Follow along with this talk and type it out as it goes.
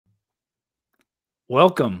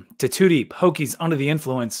Welcome to Two Deep, Hokies Under the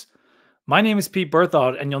Influence. My name is Pete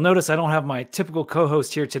Berthold, and you'll notice I don't have my typical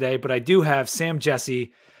co-host here today, but I do have Sam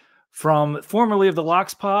Jesse from formerly of the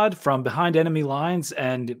Locks Pod, from Behind Enemy Lines,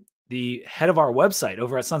 and the head of our website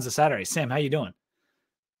over at Sons of Saturday. Sam, how you doing?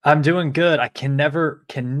 I'm doing good. I can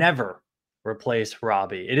never replace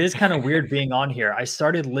Robbie. It is kind of weird being on here. I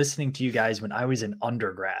started listening to you guys when I was in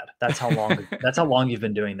undergrad. That's how long you've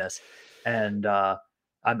been doing this. And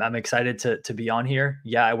I'm excited to be on here.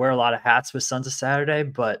 Yeah, I wear a lot of hats with Sons of Saturday,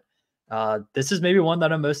 but this is maybe one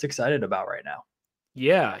that I'm most excited about right now.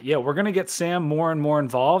 Yeah, we're gonna get Sam more and more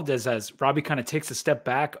involved as Robbie kind of takes a step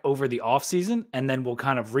back over the off season, and then we'll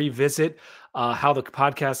kind of revisit how the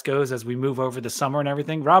podcast goes as we move over the summer and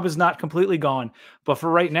everything. Rob is not completely gone, but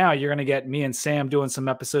for right now, you're gonna get me and Sam doing some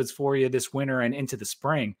episodes for you this winter and into the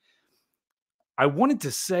spring. I wanted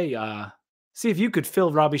to say, see if you could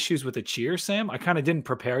fill Robbie's shoes with a cheer, Sam. I kind of didn't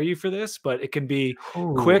prepare you for this, but it can be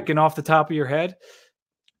quick and off the top of your head.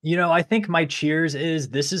 You know, I think my cheers is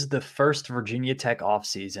this is the first Virginia Tech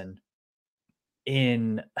offseason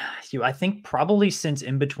in, I think probably since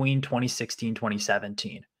in between 2016,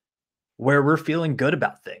 2017, where we're feeling good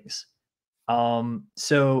about things.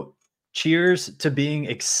 So cheers to being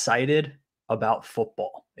excited about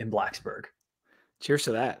football in Blacksburg. Cheers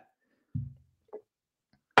to that.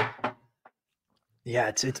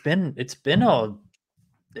 Yeah, it's been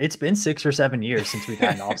 6 or 7 years since we've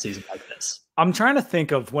had an offseason like this. I'm trying to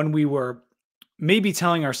think of when we were maybe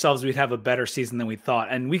telling ourselves we'd have a better season than we thought.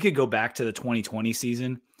 And we could go back to the 2020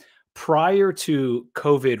 season. Prior to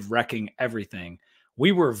COVID wrecking everything,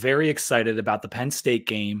 we were very excited about the Penn State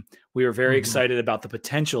game. We were very excited about the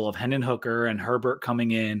potential of Hendon Hooker and Herbert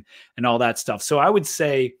coming in and all that stuff. So I would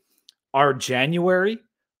say our January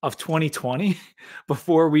of 2020,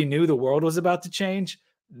 before we knew the world was about to change,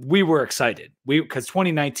 we were excited. Because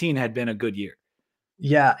 2019 had been a good year.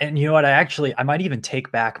 Yeah, and you know what? I might even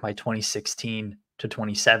take back my 2016 to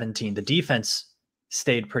 2017. The defense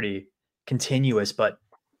stayed pretty continuous, but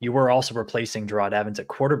you were also replacing Gerard Evans at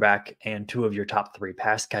quarterback and two of your top three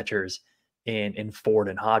pass catchers in Ford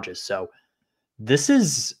and Hodges. So this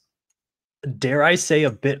is, dare I say, a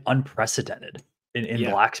bit unprecedented in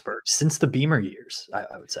Blacksburg since the Beamer years,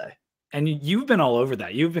 I would say. And you've been all over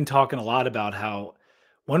that. You've been talking a lot about how,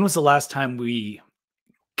 when was the last time we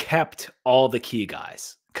kept all the key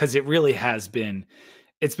guys? Because it really has been,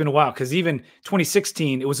 it's been a while. Because even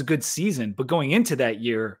 2016, it was a good season, but going into that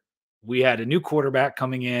year, we had a new quarterback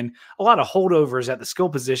coming in, a lot of holdovers at the skill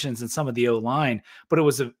positions and some of the O-line, but it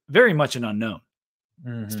was very much an unknown,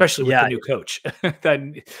 especially with the new coach.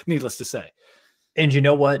 That, needless to say. And you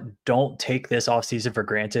know what? Don't take this offseason for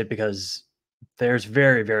granted, because there's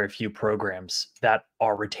very, very few programs that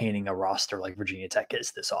are retaining a roster like Virginia Tech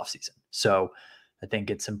is this offseason. So I think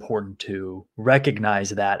it's important to recognize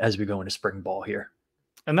that as we go into spring ball here.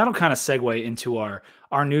 And that'll kind of segue into our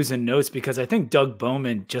news and notes, because I think Doug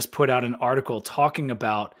Bowman just put out an article talking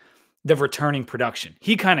about the returning production.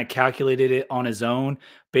 He kind of calculated it on his own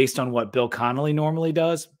based on what Bill Connolly normally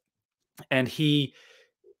does. And he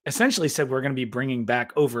essentially said we're going to be bringing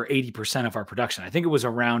back over 80% of our production. I think it was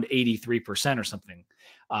around 83% or something.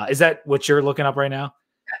 Is that what you're looking up right now?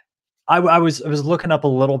 I was looking up a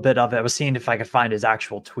little bit of it. I was seeing if I could find his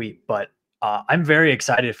actual tweet, but I'm very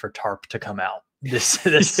excited for TARP to come out this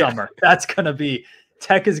summer. That's going to be,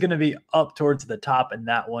 Tech is going to be up towards the top in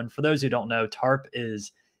that one. For those who don't know, TARP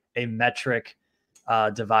is a metric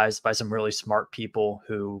devised by some really smart people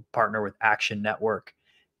who partner with Action Network.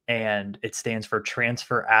 And it stands for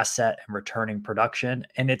Transfer Asset and Returning Production.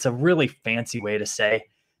 And it's a really fancy way to say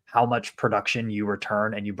how much production you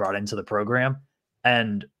return and you brought into the program.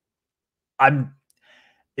 And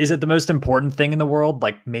is it the most important thing in the world?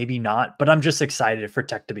 Like, maybe not, but I'm just excited for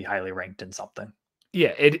Tech to be highly ranked in something.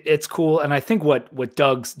 Yeah, it's cool. And I think what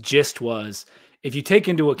Doug's gist was, if you take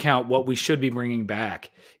into account what we should be bringing back,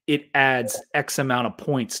 it adds X amount of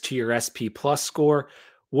points to your SP plus score,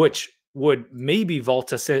 which would maybe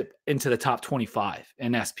vault us into the top 25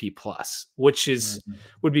 in SP plus, which is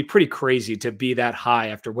would be pretty crazy to be that high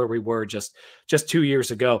after where we were just 2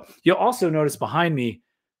 years ago. You'll also notice behind me,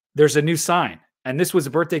 there's a new sign, and this was a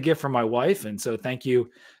birthday gift from my wife. And so thank you,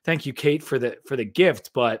 Kate, for the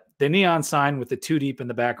gift. But the neon sign with the Two Deep in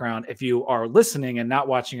the background, if you are listening and not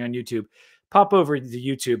watching on YouTube, pop over to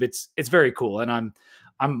YouTube. It's very cool. And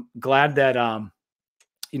I'm glad that,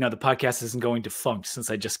 the podcast isn't going defunct since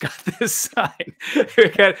I just got this sign.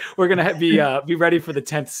 We're going to be ready for the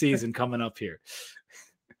 10th season coming up here.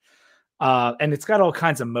 And it's got all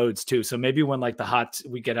kinds of modes too. So maybe when like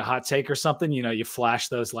we get a hot take or something, you flash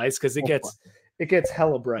those lights, because it gets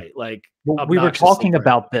hella bright. Like, we were talking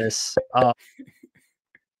about this.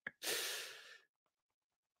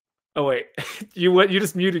 Oh wait, you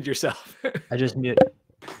just muted yourself. I just mute.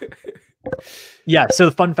 Yeah. So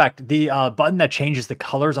the fun fact: the button that changes the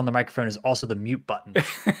colors on the microphone is also the mute button.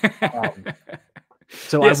 Um,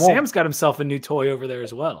 so Yeah, Sam's got himself a new toy over there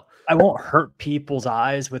as well. I won't hurt people's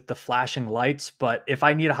eyes with the flashing lights, but if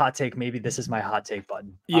I need a hot take, maybe this is my hot take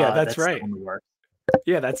button. Yeah, that's That's the right. only work.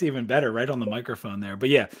 Yeah, that's even better, right on the microphone there. But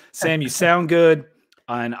yeah, Sam, you sound good,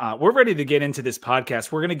 and we're ready to get into this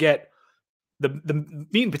podcast. We're gonna get the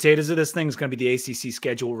meat and potatoes of this thing is going to be the ACC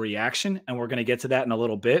schedule reaction, and we're going to get to that in a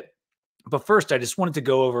little bit. But first, I just wanted to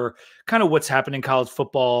go over kind of what's happening in college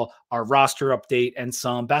football, our roster update, and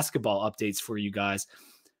some basketball updates for you guys.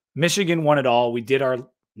 Michigan won it all. We did our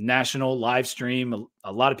national live stream.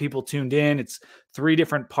 A lot of people tuned in. It's 3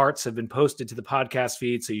 different parts have been posted to the podcast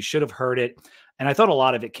feed, so you should have heard it. And I thought a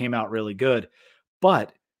lot of it came out really good.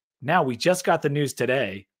 But now we just got the news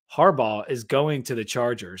today. Harbaugh is going to the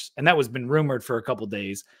Chargers, and that was been rumored for a couple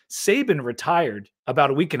days. Saban retired about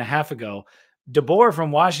a week and a half ago. DeBoer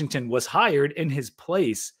from Washington was hired in his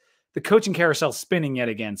place. The coaching carousel spinning yet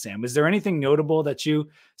again, Sam. Is there anything notable that you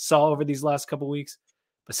saw over these last couple weeks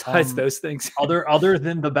besides those things? other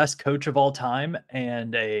than the best coach of all time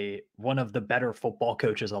and one of the better football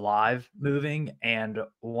coaches alive moving, and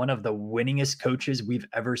one of the winningest coaches we've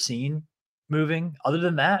ever seen moving. Other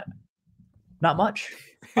than that, not much.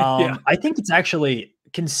 Yeah. I think it's actually,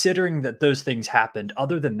 considering that those things happened,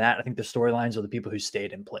 other than that, I think the storylines are the people who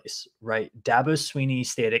stayed in place, right? Dabo Swinney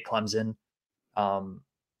stayed at Clemson.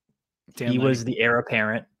 He was the heir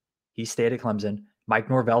apparent. He stayed at Clemson. Mike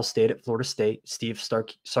Norvell stayed at Florida State. Steve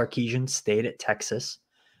Sarkisian stayed at Texas.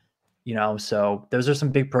 You know, so those are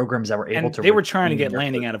some big programs that were able to. They were trying to get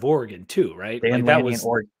Lanning out of Oregon too, right? Dan Lanning in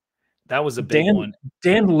Oregon. That was a big one.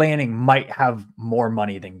 Dan Lanning might have more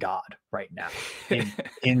money than God right now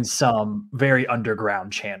in some very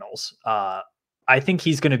underground channels. I think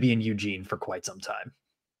he's going to be in Eugene for quite some time.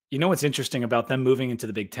 You know what's interesting about them moving into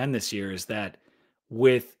the Big Ten this year is that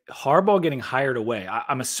with Harbaugh getting hired away,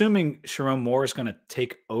 I'm assuming Sharon Moore is going to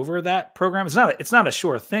take over that program. It's not a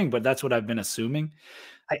sure thing, but that's what I've been assuming.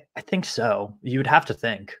 I think so. You would have to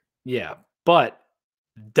think. Yeah, but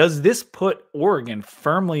does this put Oregon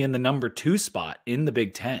firmly in the number 2 spot in the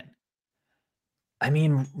Big Ten? I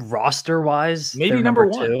mean, roster-wise, maybe number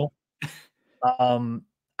 1. 2.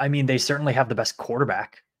 I mean, they certainly have the best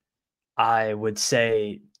quarterback. I would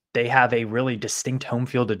say they have a really distinct home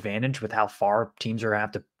field advantage with how far teams are going to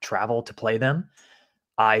have to travel to play them.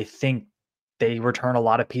 I think they return a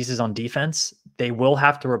lot of pieces on defense. They will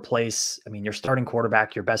have to replace, I mean, your starting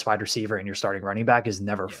quarterback, your best wide receiver, and your starting running back is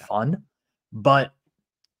never fun. But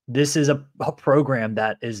this is a program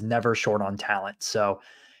that is never short on talent. So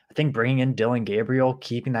I think bringing in Dylan Gabriel,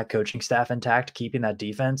 keeping that coaching staff intact, keeping that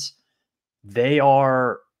defense,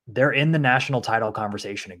 they're in the national title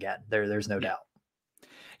conversation again. There's no doubt.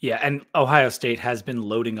 Yeah, and Ohio State has been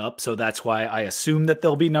loading up, so that's why I assume that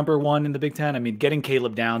they'll be number 1 in the Big Ten. I mean, getting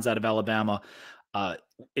Caleb Downs out of Alabama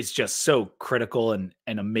is just so critical and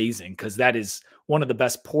amazing, because that is one of the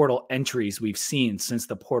best portal entries we've seen since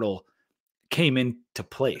the portal came into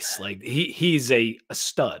place. Like he's a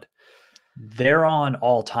stud. They're on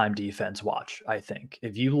all-time defense watch, I think.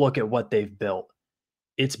 If you look at what they've built,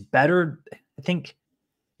 it's better. I think,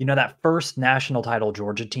 you know, that first national title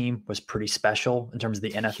Georgia team was pretty special in terms of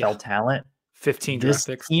the NFL talent. 15 draft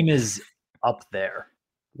picks. This team is up there.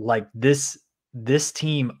 Like this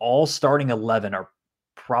team, all starting 11 are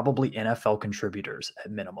probably NFL contributors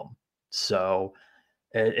at minimum. So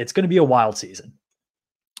it's going to be a wild season.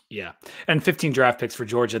 Yeah. And 15 draft picks for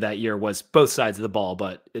Georgia that year was both sides of the ball,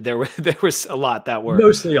 but there was a lot that were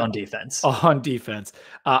mostly on defense.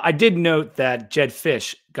 I did note that Jedd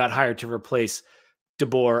Fisch got hired to replace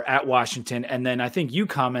DeBoer at Washington. And then I think you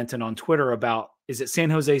commented on Twitter about, is it San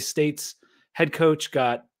Jose State's head coach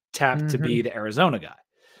got tapped to be the Arizona guy?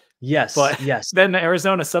 Yes. But yes. Then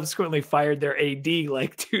Arizona subsequently fired their AD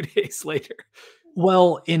like 2 days later.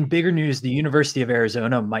 Well, in bigger news, the University of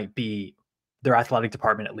Arizona might be, their athletic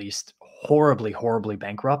department at least, horribly, horribly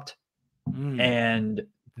bankrupt. And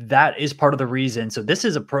that is part of the reason. So this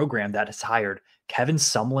is a program that has hired Kevin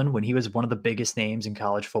Sumlin when he was one of the biggest names in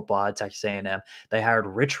college football at Texas A&M. They hired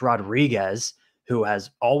Rich Rodriguez, who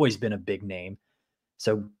has always been a big name.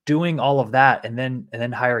 So doing all of that and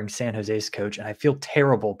then hiring San Jose's coach, and I feel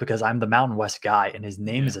terrible because I'm the Mountain West guy and his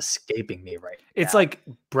name is escaping me right now. It's like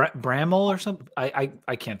Bramall or something.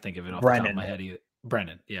 I can't think of it off the top of my head either.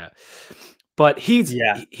 Brennan, yeah. But he's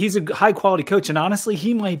a high quality coach, and honestly,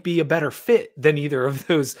 he might be a better fit than either of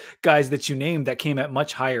those guys that you named that came at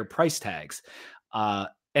much higher price tags. And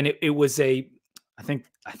it was I think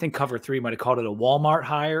I think Cover 3 might have called it a Walmart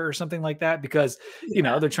hire or something like that because,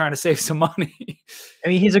 they're trying to save some money. I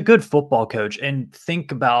mean, he's a good football coach. And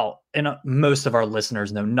think about, and most of our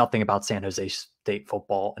listeners know nothing about San Jose State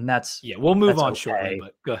football, and that's we'll move on okay. shortly,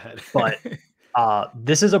 but go ahead. But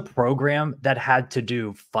this is a program that had to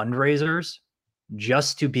do fundraisers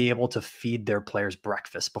just to be able to feed their players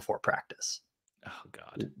breakfast before practice. Oh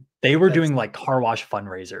God. They were doing like car wash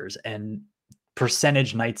fundraisers and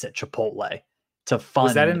percentage nights at Chipotle to fund.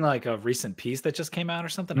 Was that in like a recent piece that just came out or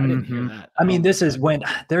something? I didn't hear that. I mean, this is when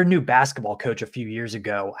their new basketball coach a few years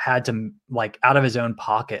ago had to, like, out of his own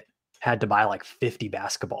pocket, had to buy like 50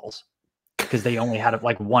 basketballs because they only had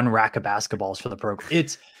like one rack of basketballs for the program.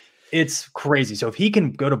 It's crazy. So if he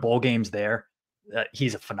can go to bowl games there,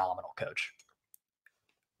 he's a phenomenal coach.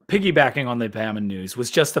 Piggybacking on the Bama news was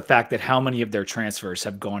just the fact that how many of their transfers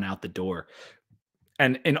have gone out the door.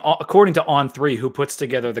 And according to On3, who puts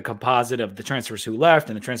together the composite of the transfers who left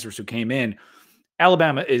and the transfers who came in,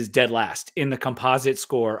 Alabama is dead last in the composite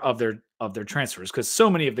score of their transfers because so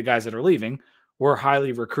many of the guys that are leaving were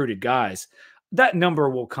highly recruited guys. That number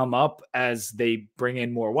will come up as they bring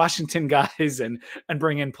in more Washington guys and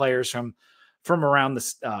bring in players from around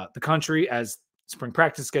the country as spring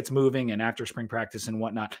practice gets moving and after spring practice and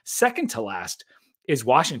whatnot. Second to last is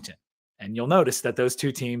Washington. And you'll notice that those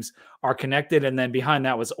two teams are connected. And then behind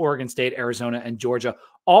that was Oregon State, Arizona, and Georgia,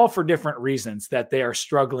 all for different reasons that they are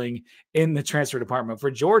struggling in the transfer department.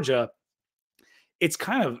 For Georgia, it's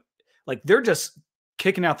kind of like they're just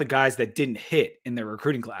kicking out the guys that didn't hit in their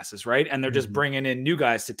recruiting classes, right? And they're just bringing in new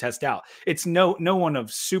guys to test out. It's no one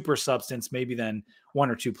of super substance, maybe then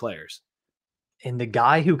one or two players. And the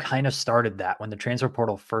guy who kind of started that when the transfer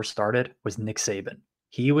portal first started was Nick Saban.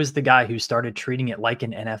 He was the guy who started treating it like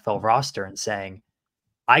an NFL roster and saying,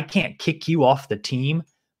 I can't kick you off the team,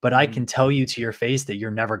 but I can tell you to your face that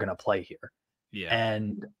you're never going to play here. Yeah.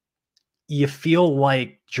 And you feel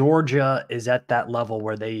like Georgia is at that level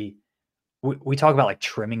where we talk about like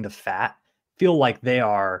trimming the fat, feel like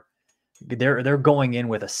they're going in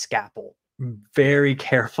with a scalpel, very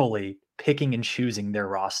carefully picking and choosing their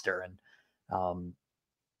roster. And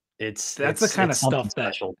that's the kind of stuff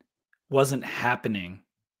special that wasn't happening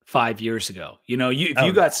 5 years ago. If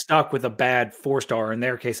you got stuck with a bad 4-star, in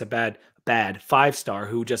their case, a bad 5-star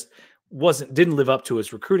who just didn't live up to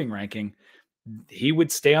his recruiting ranking, he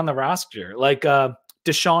would stay on the roster. Like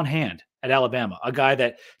Deshaun Hand at Alabama, a guy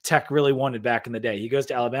that Tech really wanted back in the day. He goes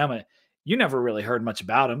to Alabama. You never really heard much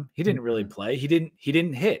about him. He didn't really play. He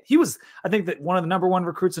didn't hit. He was, I think, that one of the number one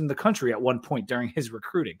recruits in the country at one point during his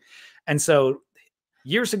recruiting. And so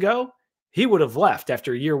years ago, he would have left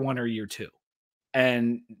after year 1 or year 2.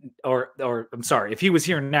 Or I'm sorry, if he was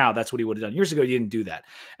here now, that's what he would have done. Years ago, he didn't do that.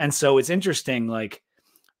 And so it's interesting, like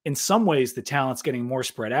in some ways the talent's getting more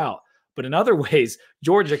spread out, but in other ways,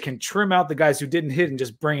 Georgia can trim out the guys who didn't hit and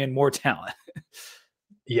just bring in more talent.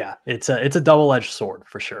 Yeah, it's a double-edged sword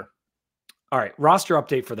for sure. All right, roster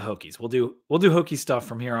update for the Hokies. We'll do Hokie stuff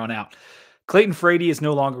from here on out. Clayton Frady is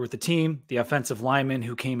no longer with the team. The offensive lineman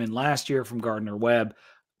who came in last year from Gardner-Webb,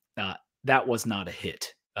 that was not a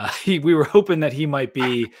hit. We were hoping that he might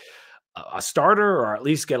be a starter or at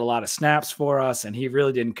least get a lot of snaps for us, and he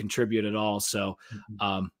really didn't contribute at all. So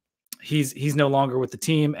he's no longer with the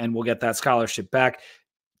team, and we'll get that scholarship back.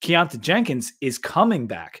 Keontae Jenkins is coming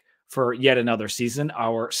back for yet another season,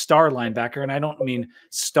 our star linebacker. And I don't mean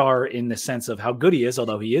star in the sense of how good he is,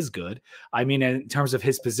 although he is good. I mean in terms of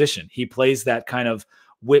his position. He plays that kind of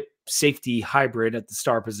whip safety hybrid at the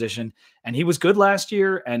star position. And he was good last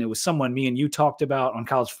year. And it was someone me and you talked about on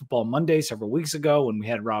College Football Monday several weeks ago when we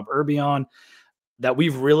had Rob Irby on, that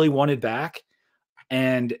we've really wanted back.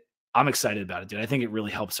 And I'm excited about it, dude. I think it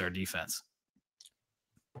really helps our defense.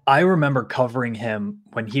 I remember covering him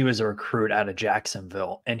when he was a recruit out of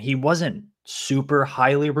Jacksonville, and he wasn't super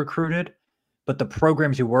highly recruited, but the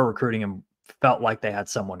programs who were recruiting him felt like they had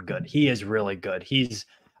someone good. He is really good. He's,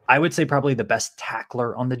 I would say, probably the best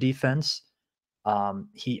tackler on the defense.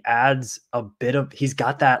 He adds a bit of, he's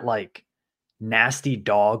got that like nasty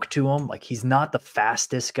dog to him. Like he's not the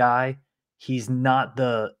fastest guy. He's not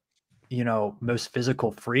the, most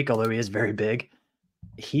physical freak, although he is very big.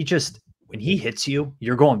 He just, when he hits you,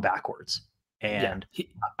 you're going backwards. And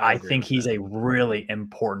I think he's a really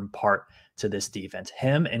important part to this defense.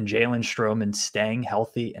 Him and Jalen Stroman staying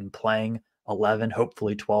healthy and playing 11,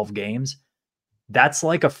 hopefully 12 games. That's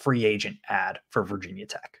like a free agent ad for Virginia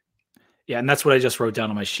Tech. Yeah, and that's what I just wrote down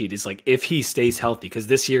on my sheet is like if he stays healthy, because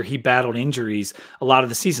this year he battled injuries a lot of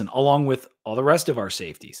the season, along with all the rest of our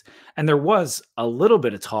safeties. And there was a little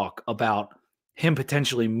bit of talk about him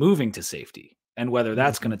potentially moving to safety and whether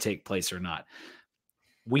that's going to take place or not.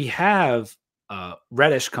 We have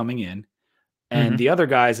Reddish coming in. And Mhm. the other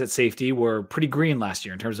guys at safety were pretty green last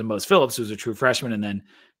year in terms of Mose Phillips, who's a true freshman, and then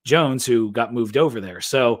Jones, who got moved over there.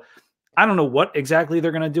 So I don't know what exactly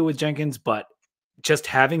they're going to do with Jenkins, but just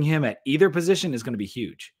having him at either position is going to be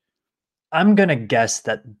huge. I'm gonna guess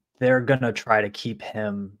that they're gonna try to keep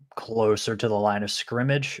him closer to the line of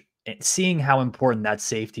scrimmage. And seeing how important that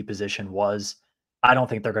safety position was, I don't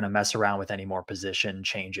think they're gonna mess around with any more position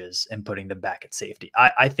changes and putting them back at safety.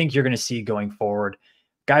 I think you're gonna see going forward,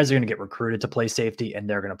 guys are gonna get recruited to play safety and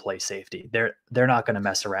they're gonna play safety. They're not gonna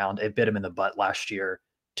mess around. It bit them in the butt last year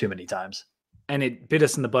too many times. And it bit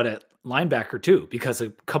us in the butt at linebacker too, because a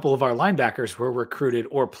couple of our linebackers were recruited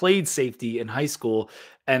or played safety in high school.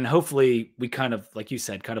 And hopefully we kind of, like you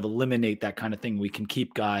said, kind of eliminate that kind of thing. We can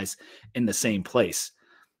keep guys in the same place.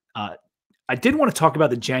 Uh, I did want to talk about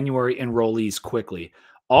the January enrollees quickly.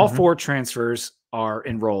 All Mhm. 4 transfers are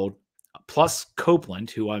enrolled, plus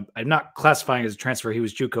Copeland, who I'm not classifying as a transfer. He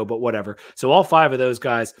was JUCO, but whatever. So all 5 of those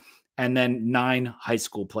guys, and then 9 high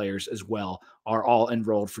school players as well, are all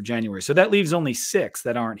enrolled for January. So that leaves only 6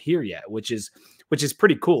 that aren't here yet, which is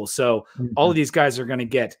pretty cool. So all Mhm. of these guys are going to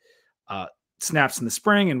get uh, snaps in the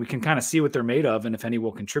spring, and we can kind of see what they're made of, and if any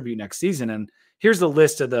will contribute next season. And here's the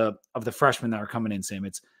list of the freshmen that are coming in. Sam,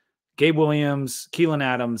 it's Gabe Williams, Keelan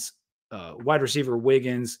Adams, wide receiver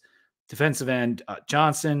Wiggins, defensive end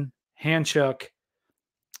Johnson, Hanchuk,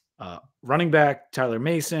 running back Tyler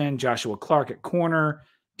Mason, Joshua Clark at corner,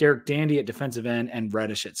 Derek Dandy at defensive end, and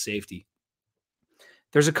Reddish at safety.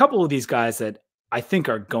 There's a couple of these guys that I think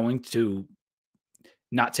are going to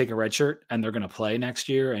not take a red shirt and they're going to play next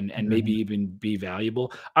year and maybe Mhm. even be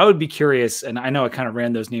valuable. I would be curious, and I know I kind of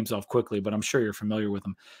ran those names off quickly, but I'm sure you're familiar with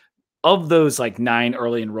them. Of those like 9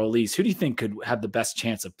 early enrollees, who do you think could have the best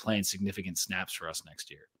chance of playing significant snaps for us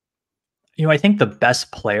next year? I think the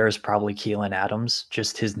best player is probably Keelan Adams,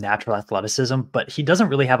 just his natural athleticism, but he doesn't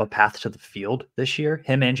really have a path to the field this year.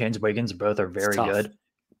 Him and James Wiggins both are It's very tough. good.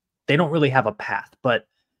 They don't really have a path, but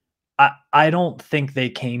I don't think they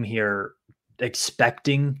came here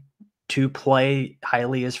expecting to play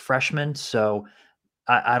highly as freshmen, so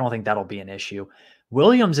I don't think that'll be an issue.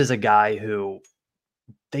 Williams is a guy who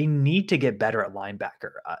they need to get better at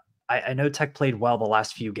linebacker. I know Tech played well the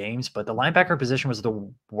last few games, but the linebacker position was the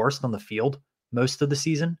worst on the field most of the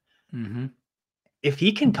season. Mm-hmm. If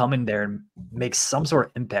he can come in there and make some sort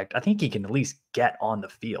of impact, I think he can at least get on the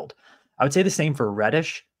field. I would say the same for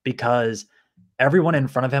Reddish because everyone in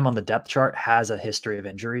front of him on the depth chart has a history of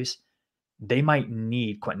injuries. They might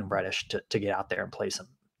need Quentin Reddish to get out there and play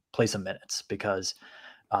some minutes because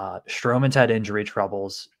Stroman's had injury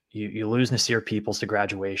troubles. You lose Nasir Peoples to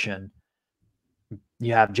graduation.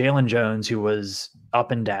 You have Jalen Jones, who was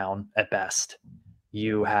up and down at best.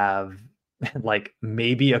 You have like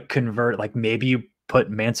maybe a convert, like maybe you put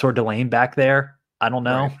Mansour Delane back there. I don't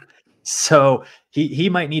Right. know. So he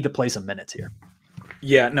might need to play some minutes here.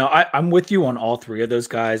 Yeah, no, I'm with you on all 3 of those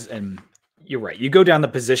guys. And you're right. You go down the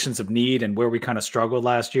positions of need and where we kind of struggled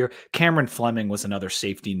last year. Cameron Fleming was another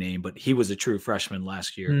safety name, but he was a true freshman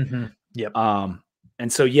last year. Yep.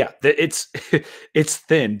 And so, yeah, it's it's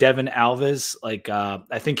thin. Devin Alves, like I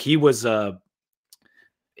think he was another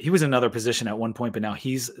position at one point, but now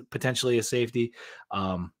he's potentially a safety.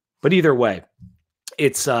 But either way,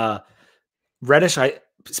 it's Reddish.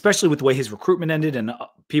 Especially with the way his recruitment ended and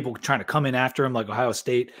people trying to come in after him, like Ohio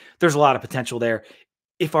State. There's a lot of potential there.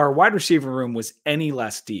 If our wide receiver room was any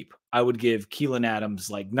less deep, I would give Keelan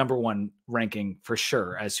Adams like number 1 ranking for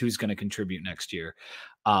sure as who's going to contribute next year.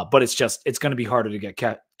 But it's going to be harder to get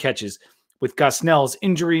catches. With Gosnell's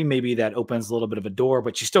injury, maybe that opens a little bit of a door,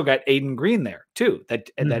 but you still got Aiden Green there too,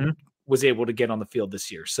 that was able to get on the field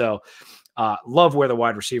this year. So love where the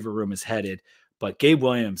wide receiver room is headed. But Gabe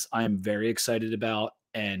Williams, I am very excited about,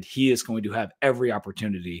 and he is going to have every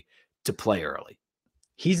opportunity to play early.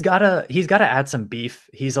 He's gotta add some beef.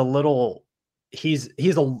 He's a little he's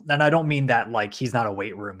a and I don't mean that like he's not a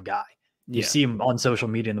weight room guy. You Yeah. see him on social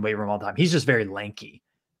media in the weight room all the time. He's just very lanky.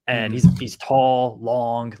 And Mhm. he's tall,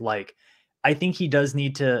 long, like I think he does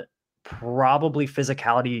need to probably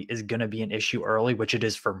physicality is gonna be an issue early, which it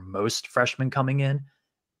is for most freshmen coming in.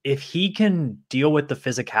 If he can deal with the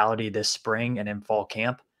physicality this spring and in fall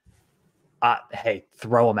camp, hey,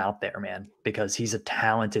 throw him out there, man, because he's a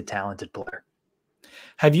talented, talented player.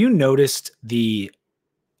 Have you noticed the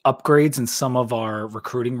upgrades in some of our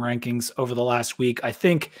recruiting rankings over the last week? I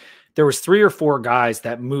think there was 3 or 4 guys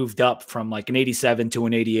that moved up from like an 87 to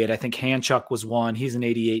an 88. I think Hanchuk was one. He's an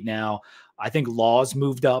 88 now. I think Laws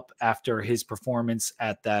moved up after his performance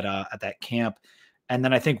at that camp. And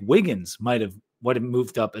then I think Wiggins might have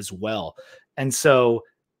moved up as well. And so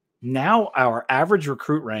Now our average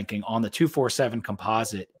recruit ranking on the 247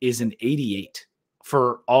 composite is an 88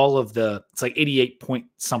 for all of it's like 88 point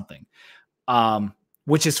something,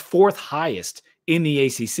 which is fourth highest in the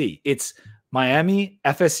ACC. It's Miami,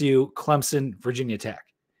 FSU, Clemson, Virginia Tech.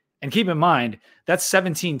 And keep in mind, that's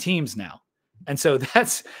 17 teams now. And so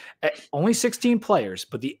that's only 16 players,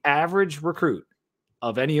 but the average recruit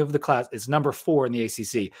of any of the class is number 4 in the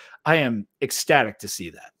ACC. I am ecstatic to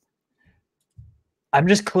see that. I'm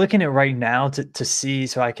just clicking it right now to see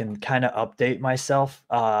so I can kind of update myself.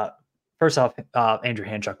 First off, Andrew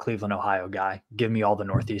Hanchuk, Cleveland, Ohio guy. Give me all the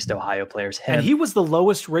Northeast Ohio players. Him. And he was the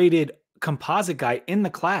lowest rated composite guy in the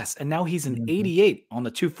class, and now he's an 88 on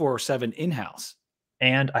the 247 in-house.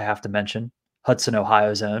 And I have to mention Hudson,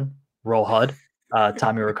 Ohio's own Roll Hud,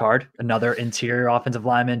 Tommy Ricard, another interior offensive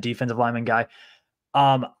lineman, defensive lineman guy.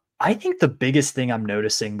 I think the biggest thing I'm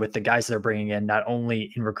noticing with the guys they're bringing in, not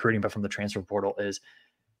only in recruiting, but from the transfer portal, is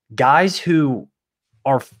guys who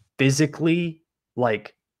are physically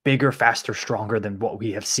like bigger, faster, stronger than what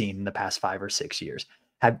we have seen in the past 5 or 6 years.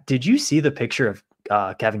 Did you see the picture of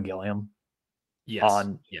Kevin Gilliam?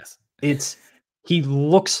 Yes. He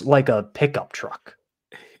looks like a pickup truck.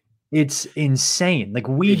 It's insane. Like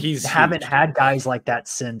we haven't had guys like that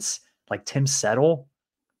since like Tim Settle.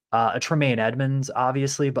 A Tremaine Edmonds,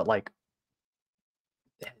 obviously, but like,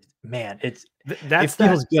 man, it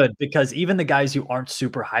feels good because even the guys who aren't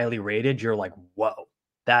super highly rated, you're like, whoa,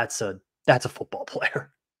 that's a football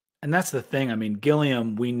player. And that's the thing. I mean,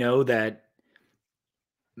 Gilliam, we know that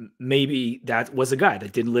maybe that was a guy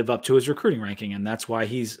that didn't live up to his recruiting ranking, and that's why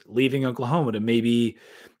he's leaving Oklahoma to maybe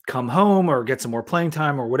come home or get some more playing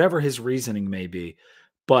time or whatever his reasoning may be.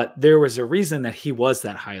 But there was a reason that he was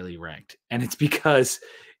that highly ranked, and it's because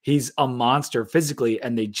he's a monster physically,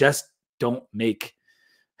 and they just don't make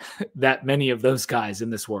that many of those guys in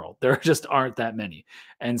this world. There just aren't that many.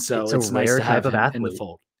 And so it's nice to have him in the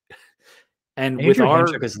fold. And Andrew with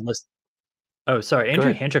Hanchuk is listed. Oh, sorry.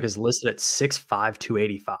 Andrew Hanchuk is listed at 6'5",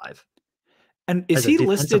 285. And is he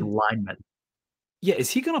listed lineman? Yeah. Is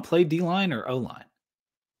he going to play D-line or O-line?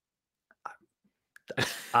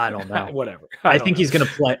 I don't know. Whatever. I think he's going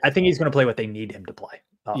to play. I think he's going to play what they need him to play.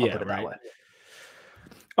 I'll put it that way.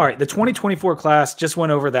 All right, the 2024 class, just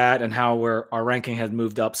went over that and how our ranking has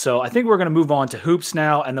moved up. So I think we're going to move on to hoops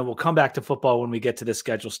now, and then we'll come back to football when we get to the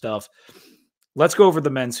schedule stuff. Let's go over the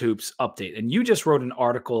men's hoops update. And you just wrote an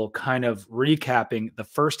article kind of recapping the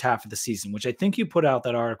first half of the season, which I think you put out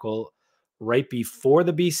that article right before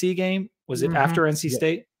the BC game. Was it after NC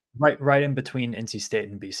State? Right in between NC State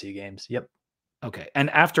and BC games. Yep. Okay. And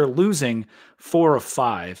after losing 4 of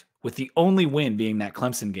 5, with the only win being that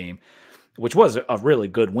Clemson game, which was a really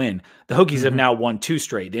good win, the Hokies have now won 2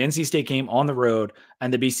 straight, the NC State game on the road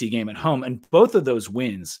and the BC game at home. And both of those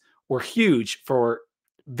wins were huge for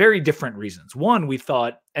very different reasons. One, we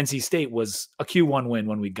thought NC State was a Q1 win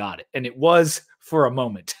when we got it, and it was for a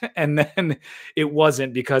moment. And then it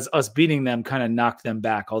wasn't, because us beating them kind of knocked them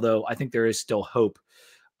back. Although I think there is still hope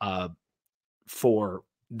for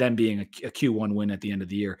them being a Q1 win at the end of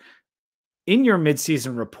the year. In your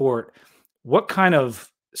midseason report, what kind of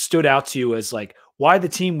stood out to you as like why the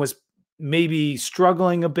team was maybe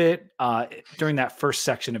struggling a bit during that first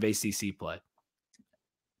section of ACC play?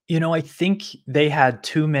 You know, I think they had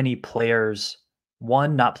too many players,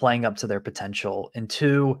 one, not playing up to their potential, and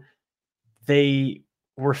two, they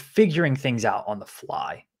were figuring things out on the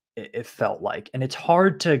fly, it felt like. And it's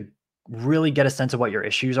hard to really get a sense of what your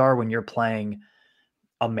issues are when you're playing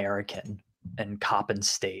American and Coppin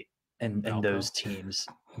State and those teams.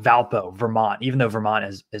 Valpo, Vermont, even though Vermont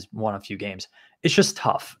has won a few games, it's just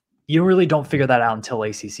tough. You really don't figure that out until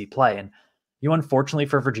ACC play. And unfortunately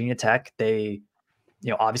for Virginia Tech, they,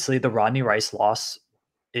 obviously the Rodney Rice loss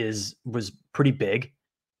was pretty big.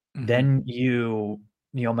 Then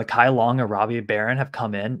Mekhi Long and Robbie Barron have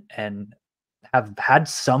come in and have had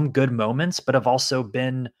some good moments, but have also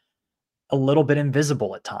been a little bit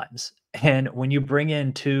invisible at times. And when you bring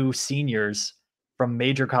in 2 seniors from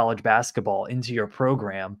major college basketball into your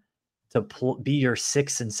program to be your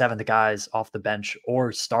 6th and 7th guys off the bench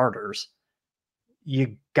or starters,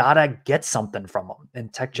 you gotta get something from them.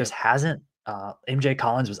 And Tech just hasn't. MJ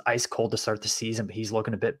Collins was ice cold to start the season, but he's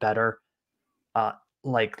looking a bit better.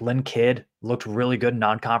 Like Lynn Kidd looked really good in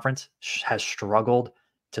non-conference, has struggled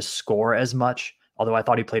to score as much, although I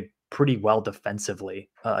thought he played pretty well defensively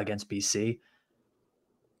against BC.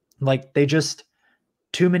 Like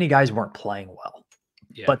too many guys weren't playing well.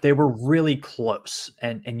 Yeah. But they were really close.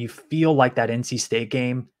 And you feel like that NC State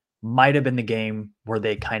game might have been the game where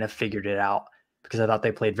they kind of figured it out, because I thought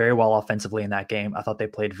they played very well offensively in that game. I thought they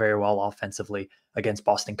played very well offensively against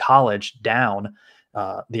Boston College down.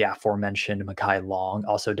 the aforementioned Mekhi Long,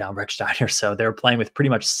 also down Rick Steiner. So they're playing with pretty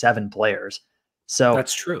much 7 players. So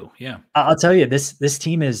That's true. Yeah. I'll tell you, this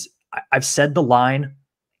team is. I've said the line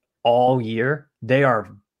all year. They are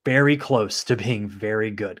very close to being very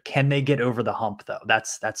good. Can they get over the hump though?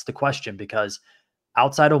 That's the question, because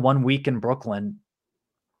outside of 1 week in Brooklyn,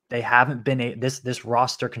 they haven't been this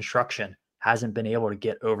roster construction hasn't been able to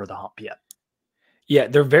get over the hump yet. Yeah,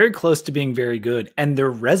 they're very close to being very good, and their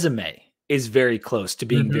resume is very close to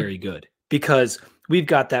being very good, because we've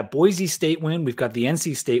got that Boise State win, we've got the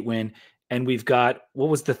NC State win, and we've got, what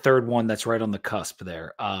was the third one that's right on the cusp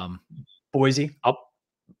there? Boise.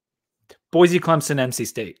 Boise, Clemson, NC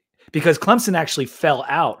State, because Clemson actually fell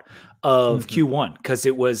out of Q1 because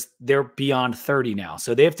they're beyond 30 now.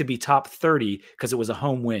 So they have to be top 30 because it was a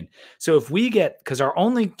home win. So if we get, because our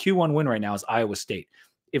only Q1 win right now is Iowa State.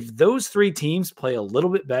 If those 3 teams play a little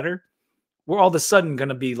bit better, we're all of a sudden going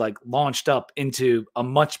to be like launched up into a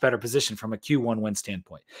much better position from a Q1 win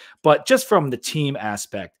standpoint. But just from the team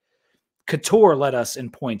aspect, Couture led us in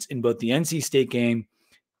points in both the NC State game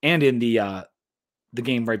and in the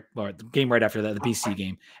game right after that, the BC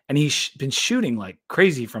game. And he's been shooting like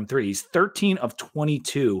crazy from 3. He's 13 of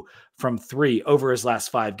 22 from 3 over his last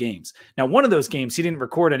 5 games. Now, one of those games, he didn't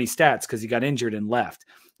record any stats because he got injured and left,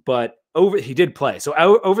 but he did play. So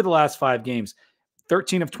over the last 5 games,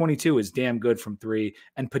 13 of 22 is damn good from 3.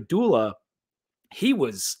 And Padula, he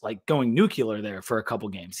was like going nuclear there for a couple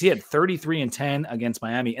games. He had 33 and 10 against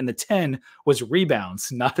Miami, and the 10 was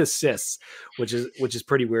rebounds, not assists, which is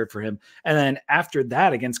pretty weird for him. And then after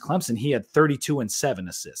that against Clemson, he had 32 and 7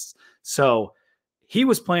 assists. So he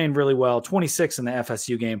was playing really well, 26 in the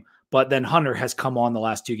FSU game, but then Hunter has come on the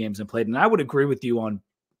last 2 games and played. And I would agree with you on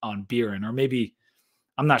Beeren, or maybe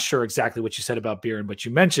I'm not sure exactly what you said about Beeren, but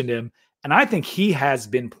you mentioned him, and I think he has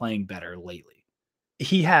been playing better lately.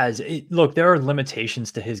 He has. Look, there are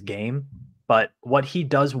limitations to his game, but what he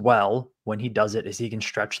does well when he does it is he can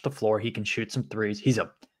stretch the floor. He can shoot some threes.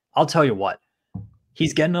 I'll tell you what,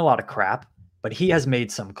 he's getting a lot of crap, but he has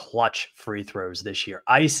made some clutch free throws this year.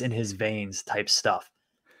 Ice in his veins type stuff.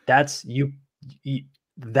 That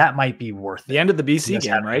might be worth the it. end of the BC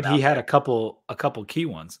game, right? He had a couple key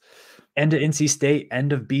ones. End of NC State,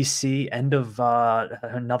 end of BC, end of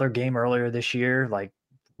another game earlier this year. Like,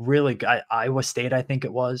 really, Iowa State, I think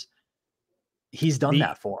it was. He's done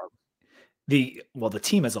that for him. The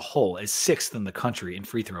team as a whole is 6th in the country in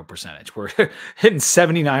free throw percentage. We're hitting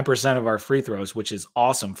 79% of our free throws, which is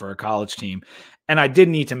awesome for a college team. And I did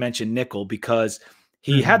need to mention Nickel because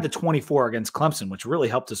he had the 24 against Clemson, which really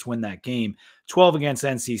helped us win that game. 12 against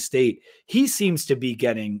NC State. He seems to be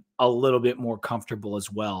getting a little bit more comfortable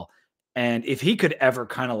as well. And if he could ever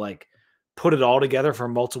kind of like put it all together for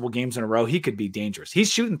multiple games in a row, he could be dangerous.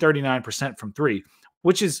 He's shooting 39% from 3,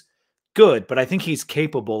 which is good, but I think he's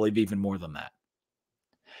capable of even more than that.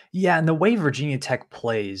 Yeah, and the way Virginia Tech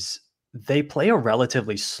plays, they play a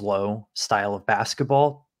relatively slow style of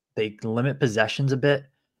basketball. They limit possessions a bit.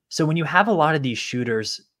 So when you have a lot of these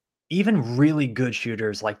shooters, even really good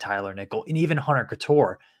shooters like Tyler Nickel and even Hunter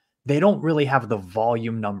Couture, they don't really have the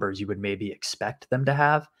volume numbers you would maybe expect them to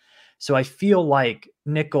have. So I feel like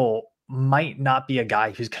Nickel might not be a guy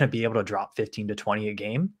who's going to be able to drop 15 to 20 a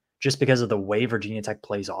game just because of the way Virginia Tech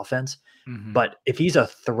plays offense. But if he's a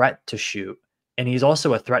threat to shoot and he's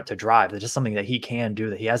also a threat to drive, that's just something that he can do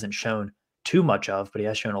that he hasn't shown too much of, but he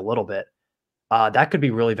has shown a little bit. That could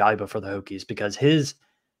be really valuable for the Hokies because his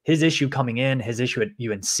issue coming in, his issue at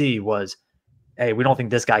UNC was, hey, we don't think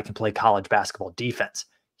this guy can play college basketball defense.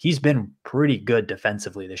 He's been pretty good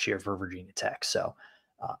defensively this year for Virginia Tech. So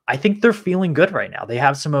I think they're feeling good right now. They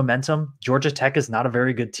have some momentum. Georgia Tech is not a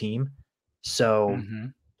very good team. So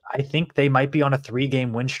I think they might be on a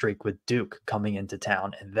 3-game win streak with Duke coming into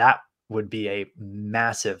town. And that would be a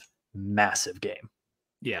massive, massive game.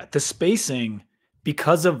 Yeah. The spacing,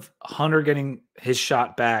 because of Hunter getting his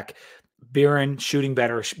shot back, Beeren shooting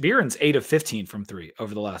better. Beeren's 8 of 15 from 3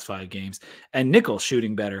 over the last 5 games, and Nickel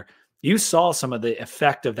shooting better. You saw some of the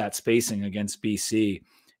effect of that spacing against BC.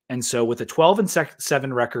 And so with a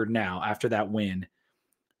 12-7 record now after that win,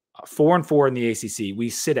 4-4 in the ACC, we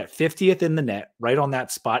sit at 50th in the net, right on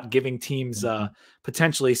that spot, giving teams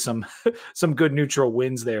potentially some good neutral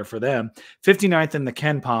wins there for them. 59th in the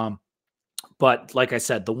Ken Palm, but like I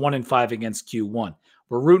said, the 1-5 against Q1.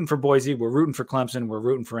 We're rooting for Boise, we're rooting for Clemson, we're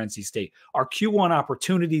rooting for NC State. Our Q1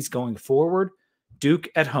 opportunities going forward: Duke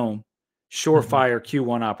at home, surefire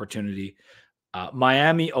Q1 opportunity.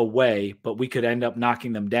 Miami away, but we could end up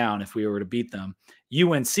knocking them down if we were to beat them.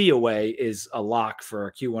 UNC away is a lock for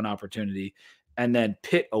a Q1 opportunity, and then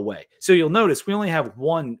Pitt away. So you'll notice we only have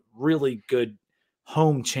one really good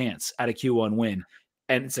home chance at a Q1 win,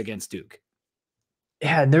 and it's against Duke.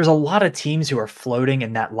 Yeah, and there's a lot of teams who are floating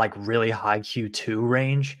in that like really high Q2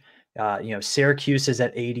 range. Syracuse is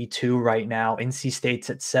at 82 right now. NC State's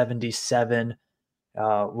at 77.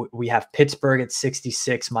 We have Pittsburgh at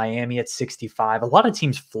 66, Miami at 65. A lot of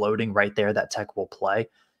teams floating right there that Tech will play.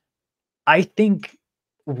 I think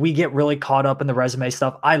we get really caught up in the resume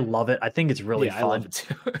stuff. I love it. I think it's really fun. I love it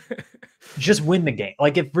too. Just win the game.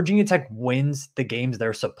 Like if Virginia Tech wins the games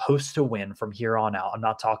they're supposed to win from here on out, I'm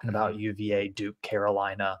not talking about UVA, Duke,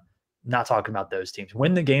 Carolina. I'm not talking about those teams.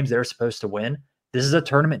 Win the games they're supposed to win. This is a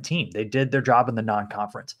tournament team. They did their job in the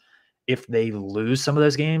non-conference. If they lose some of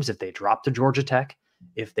those games, if they drop to Georgia Tech,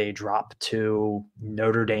 if they drop to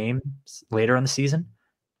Notre Dame later in the season,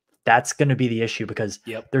 that's going to be the issue because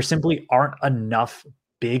there simply aren't enough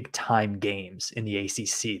big time games in the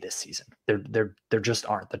ACC this season. There just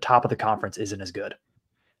aren't. The top of the conference isn't as good.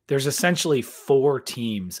 There's essentially 4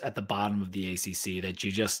 teams at the bottom of the ACC that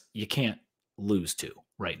you can't lose to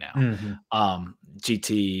right now.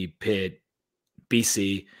 GT, Pitt,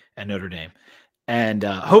 BC, and Notre Dame. And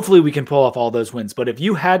hopefully we can pull off all those wins. But if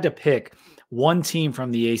you had to pick one team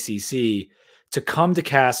from the ACC to come to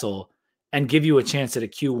Castle and give you a chance at a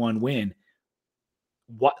Q1 win,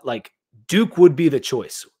 Duke would be the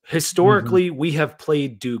choice. Historically, we have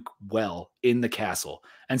played Duke well in the Castle.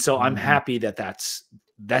 And so I'm happy that that's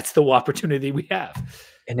the opportunity we have.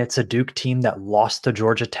 And it's a Duke team that lost to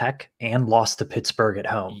Georgia Tech and lost to Pittsburgh at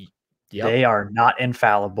home. They are not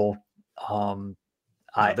infallible. They're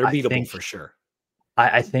beatable for sure.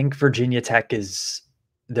 I think Virginia Tech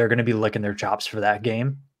they're going to be licking their chops for that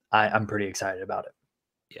game. I'm pretty excited about it.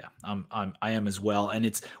 Yeah, I am as well.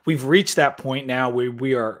 And we've reached that point now where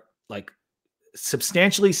we are like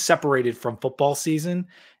substantially separated from football season,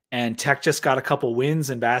 and Tech just got a couple wins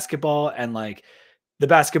in basketball, and like the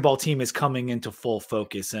basketball team is coming into full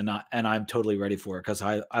focus, and I'm totally ready for it because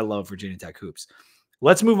I love Virginia Tech hoops.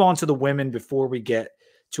 Let's move on to the women before we get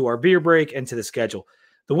to our beer break and to the schedule.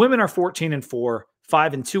 The women are 14-4,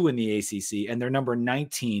 5-2 in the ACC, and they're number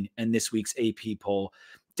 19 in this week's AP poll,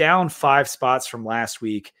 down 5 spots from last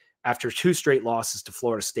week after 2 straight losses to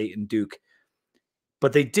Florida State and Duke.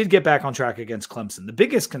 But they did get back on track against Clemson. The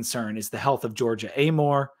biggest concern is the health of Georgia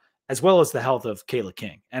Amore, as well as the health of Kayla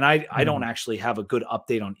King. And I don't actually have a good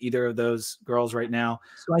update on either of those girls right now.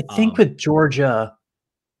 So I think with Georgia,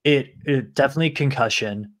 it definitely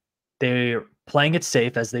concussion. They're playing it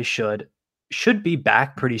safe as they should be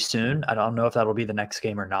back pretty soon. I don't know if that'll be the next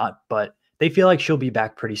game or not, but they feel like she'll be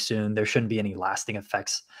back pretty soon. There shouldn't be any lasting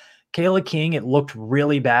effects. Kayla King, it looked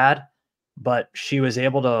really bad, but she was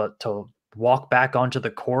able to walk back onto the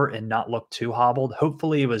court and not look too hobbled.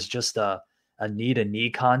 Hopefully it was just a knee-to-knee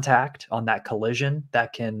contact on that collision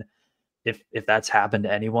that can, if that's happened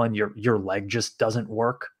to anyone, your leg just doesn't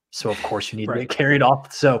work. So of course you need to get carried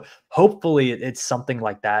off. So hopefully it's something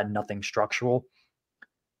like that, nothing structural.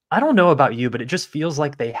 I don't know about you, but it just feels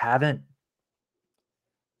like they haven't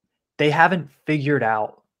figured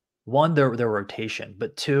out, one, their rotation,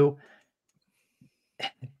 but 2,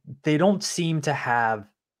 they don't seem to have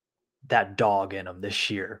that dog in them this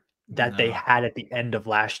year that they had at the end of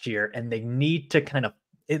last year. And they need to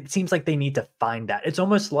it seems like they need to find that. It's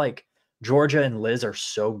almost like Georgia and Liz are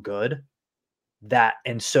so good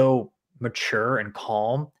and so mature and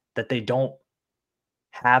calm that they don't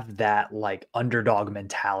have that like underdog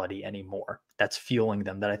mentality anymore that's fueling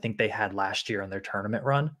them that I think they had last year in their tournament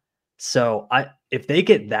run. So if they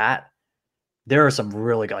get that, there are some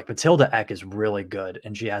really good, like Matilda Eck is really good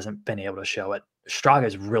and she hasn't been able to show it. Straga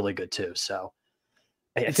is really good too. So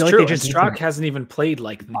I feel like Straga hasn't even played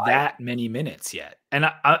like that many minutes yet.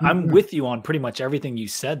 And I'm with you on pretty much everything you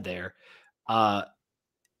said there. And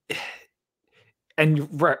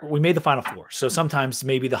we made the Final Four. So sometimes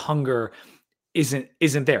maybe the hunger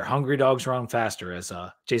isn't there. Hungry dogs run faster, as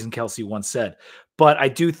Jason Kelsey once said. But I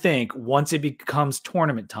do think once it becomes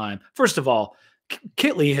tournament time, first of all,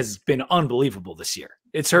 Kitley has been unbelievable this year.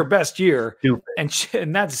 It's her best year,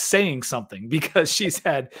 and that's saying something because she's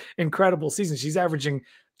had incredible seasons. She's averaging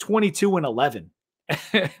 22 and 11,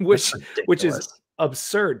 which is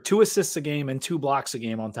absurd. 2 assists a game and 2 blocks a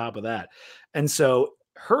game on top of that. And so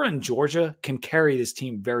her and Georgia can carry this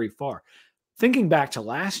team very far. Thinking back to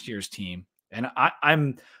last year's team, and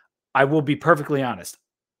I will be perfectly honest,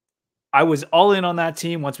 I was all in on that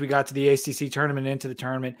team once we got to the ACC tournament, into the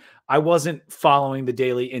tournament. I wasn't following the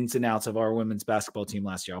daily ins and outs of our women's basketball team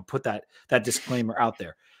last year. I'll put that disclaimer out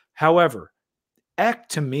there. However, Eck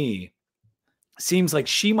to me seems like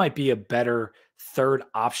she might be a better third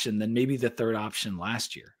option than maybe the third option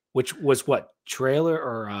last year, which was what, Trailer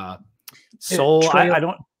or Soul? I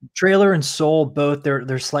don't. Trailer and Soul, both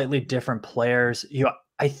they're slightly different players.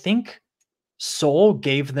 I think Seoul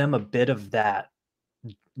gave them a bit of that,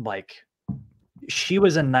 like, she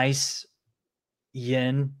was a nice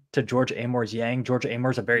yin to George Amor's yang. George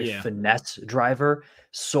Amor's a very finesse driver.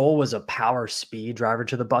 Seoul was a power speed driver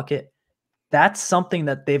to the bucket. That's something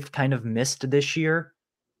that they've kind of missed this year.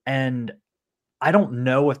 And I don't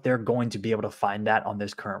know if they're going to be able to find that on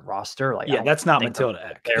this current roster. Like, I don't that's not think Matilda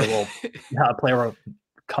Eck. a player will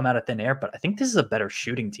come out of thin air, but I think this is a better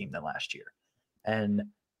shooting team than last year. And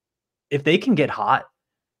if they can get hot,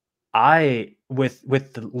 with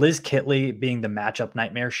Liz Kitley being the matchup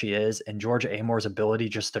nightmare she is, and Georgia Amor's ability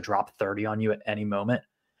just to drop 30 on you at any moment,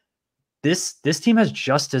 this team has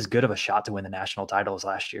just as good of a shot to win the national title as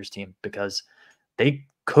last year's team, because they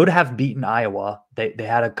could have beaten Iowa. They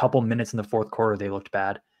had a couple minutes in the fourth quarter. They looked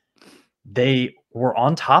bad. They were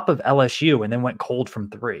on top of LSU and then went cold from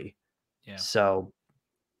 3. Yeah. So,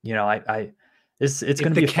 you know, it's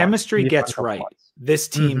going to be the chemistry gets right. This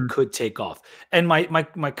team could take off. And my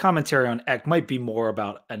commentary on Eck might be more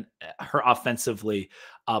about her offensively,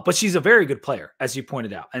 but she's a very good player, as you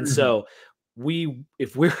pointed out. And so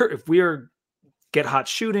if we're get hot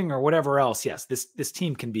shooting or whatever else, yes, this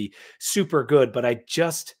team can be super good. But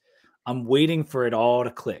I'm waiting for it all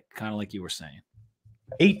to click, kind of like you were saying.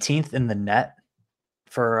 18th in the net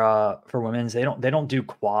for women's. They don't do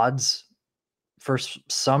quads. For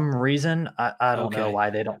some reason, I don't know why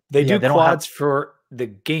they don't. They do quads for the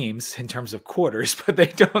games in terms of quarters, but they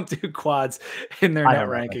don't do quads in their net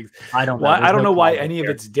rankings. I don't know. I don't know why any of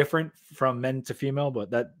it's different from men to female, but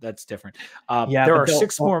that's different. There are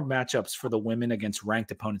 6 more matchups for the women against ranked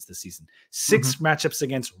opponents this season. 6 matchups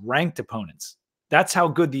against ranked opponents. That's how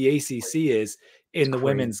good the ACC is in the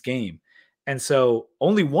women's game. And so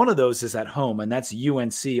only one of those is at home, and that's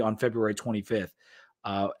UNC on February 25th.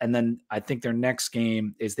 And then I think their next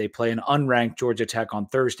game is they play an unranked Georgia Tech on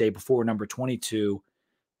Thursday before number 22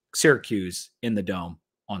 Syracuse in the Dome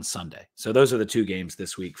on Sunday. So those are the 2 games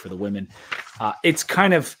this week for the women. It's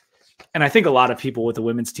kind of, and I think a lot of people with the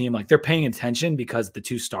women's team, like, they're paying attention because the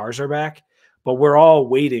 2 stars are back, but we're all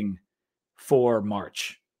waiting for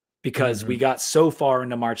March because we got so far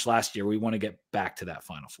into March last year. We want to get back to that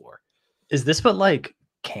Final Four. Is this what, like,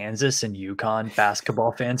 Kansas and UConn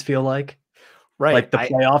basketball fans feel like? Right. Like, the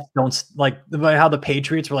playoffs don't, like, how the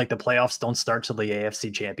Patriots were like, the playoffs don't start till the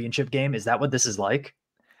AFC Championship game. Is that what this is like?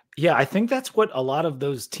 Yeah, I think that's what a lot of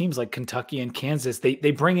those teams like Kentucky and Kansas, they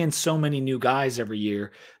bring in so many new guys every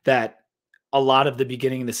year that a lot of the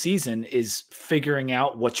beginning of the season is figuring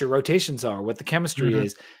out what your rotations are, what the chemistry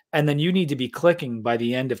is. And then you need to be clicking by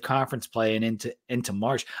the end of conference play and into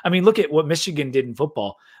March. I mean, look at what Michigan did in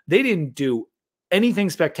football. They didn't do anything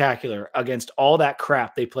spectacular against all that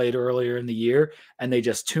crap they played earlier in the year. And they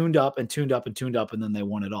just tuned up and tuned up and tuned up, and then they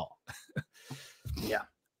won it all. Yeah.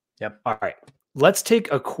 Yep. All right. Let's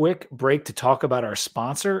take a quick break to talk about our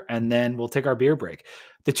sponsor, and then we'll take our beer break.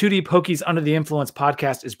 The 2 Deep Hokies Under the Influence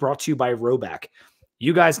podcast is brought to you by Rhoback.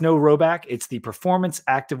 You guys know Rhoback. It's the performance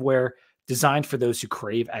activewear designed for those who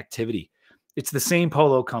crave activity. It's the same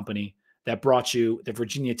polo company that brought you the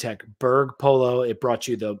Virginia Tech Berg polo. It brought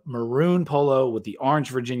you the maroon polo with the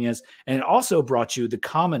orange Virginias, and it also brought you the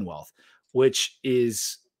Commonwealth, which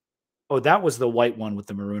is, that was the white one with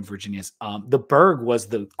the maroon Virginias. The Berg was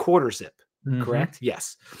the quarter zip. Correct?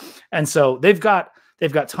 Yes. And so they've got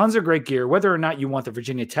tons of great gear, whether or not you want the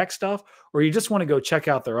Virginia Tech stuff or you just want to go check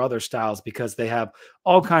out their other styles, because they have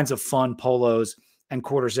all kinds of fun polos and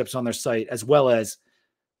quarter zips on their site, as well as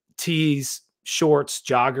tees, shorts,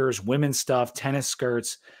 joggers, women's stuff, tennis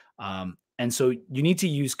skirts. And so you need to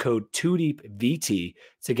use code 2DEEPVT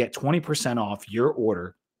to get 20% off your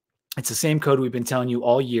order. It's the same code we've been telling you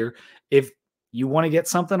all year. If you want to get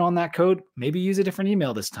something on that code, maybe use a different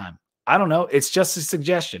email this time. I don't know. It's just a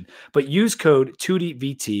suggestion, but use code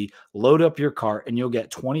 2DVT, load up your cart, and you'll get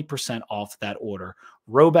 20% off that order.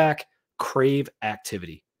 Rhoback, crave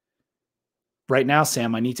activity. Right now,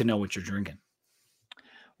 Sam, I need to know what you're drinking.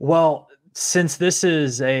 Well, since this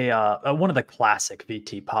is one of the classic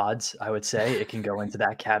VT pods, I would say it can go into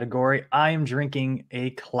that category. I am drinking a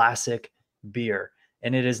classic beer,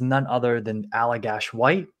 and it is none other than Allagash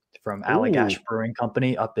White from Allagash Brewing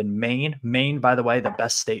Company up in Maine. Maine, by the way, the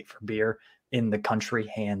best state for beer in the country,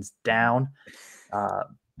 hands down,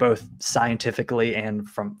 both scientifically and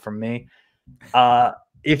from me.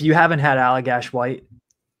 If you haven't had Allagash White,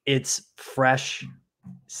 it's fresh.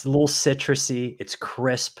 It's a little citrusy. It's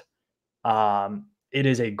crisp. It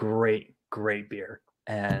is a great, great beer.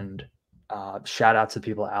 And shout out to the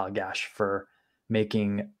people at Allagash for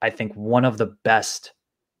making, I think, one of the best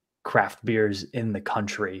craft beers in the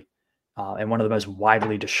country, and one of the most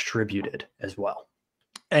widely distributed as well.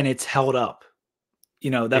 And it's held up.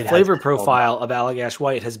 that It has flavor held up. profile of Allagash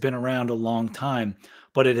White has been around a long time,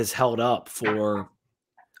 but it has held up for,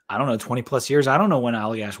 I don't know, 20 plus years. I don't know when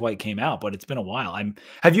Allagash White came out, but it's been a while.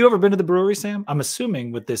 Have you ever been to the brewery, Sam? I'm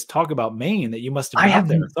assuming with this talk about Maine that you must have I been up have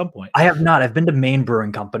there at some point. I have not. I've been to Maine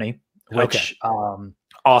Brewing Company, Okay. which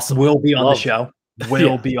Awesome. will be on the Love. show.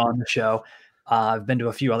 Yeah. Be on the show. I've been to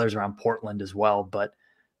a few others around Portland as well, but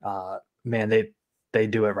man, they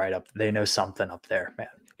do it right up. They know something up there, man.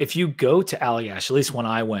 If you go to Allagash, at least when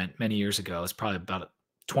I went many years ago, it's probably about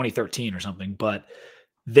 2013 or something, but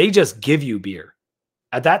they just give you beer.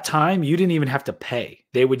 At that time, you didn't even have to pay.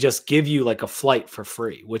 They would just give you like a flight for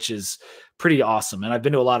free, which is pretty awesome. And I've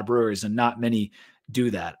been to a lot of breweries and not many do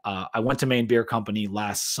that. I went to Maine Beer Company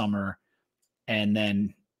last summer, and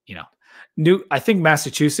then, I think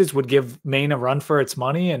Massachusetts would give Maine a run for its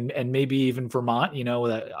money, and maybe even Vermont.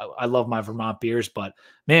 That I love my Vermont beers, but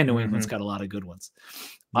man, New England's got a lot of good ones.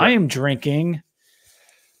 Yep. I am drinking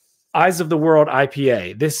Eyes of the World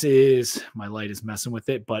IPA. This is, my light is messing with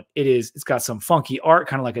it, but it's got some funky art,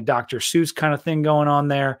 kind of like a Dr. Seuss kind of thing going on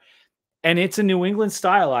there. And it's a New England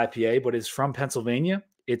style IPA, but it's from Pennsylvania.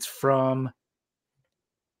 It's from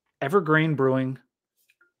Evergreen Brewing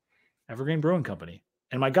Company.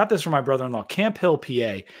 And I got this from my brother-in-law, Camp Hill,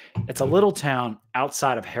 PA. It's a little town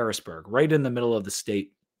outside of Harrisburg, right in the middle of the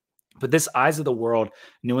state. But this Eyes of the World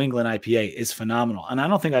New England IPA is phenomenal. And I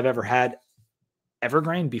don't think I've ever had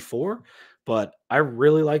Evergreen before, but I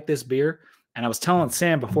really like this beer. And I was telling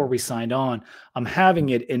Sam before we signed on, I'm having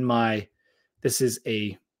it in this is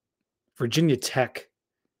a Virginia Tech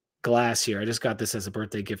glass here. I just got this as a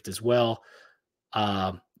birthday gift as well.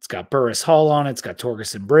 It's got Burris Hall on it. It's got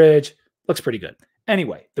Torgerson Bridge. Looks pretty good.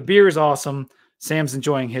 Anyway, the beer is awesome. Sam's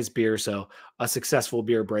enjoying his beer, so a successful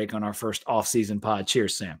beer break on our first off-season pod.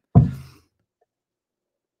 Cheers, Sam.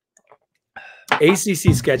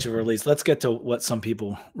 ACC schedule release. Let's get to what some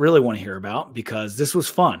people really want to hear about, because this was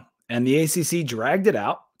fun and the ACC dragged it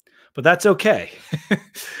out, but that's okay.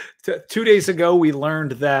 2 days ago, we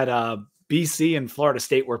learned that BC and Florida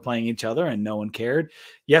State were playing each other and no one cared.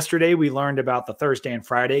 Yesterday, we learned about the Thursday and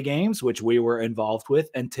Friday games, which we were involved with.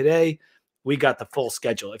 And today we got the full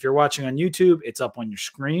schedule. If you're watching on YouTube, it's up on your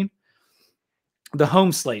screen. The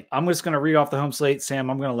home slate. I'm just going to read off the home slate. Sam,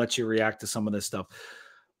 I'm going to let you react to some of this stuff.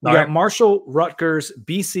 We got Marshall, Rutgers,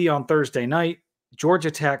 BC on Thursday night, Georgia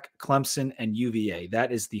Tech, Clemson, and UVA.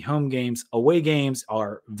 That is the home games. Away games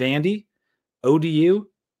are Vandy, ODU,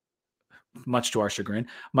 much to our chagrin,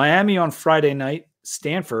 Miami on Friday night,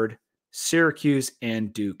 Stanford, Syracuse,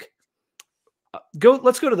 and Duke.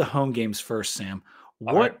 Let's go to the home games first, Sam.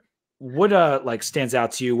 What stands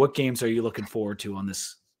out to you? What games are you looking forward to on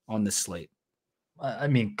this slate? I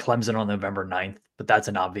mean, Clemson on November 9th, but that's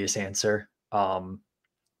an obvious answer.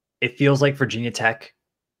 It feels like Virginia Tech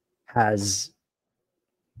has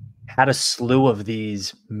had a slew of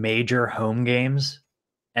these major home games,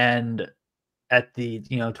 and at the,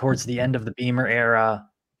 towards the end of the Beamer era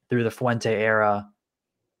through the Fuente era,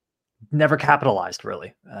 never capitalized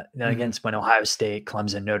really against when Ohio State,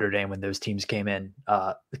 Clemson, Notre Dame, when those teams came in.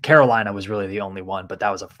 Carolina was really the only one, but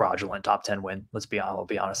that was a fraudulent top 10 win. I'll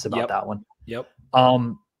be honest about that one. Yep.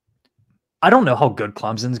 I don't know how good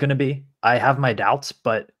Clemson's going to be. I have my doubts,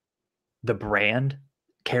 but the brand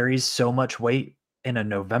carries so much weight in a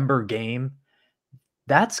November game.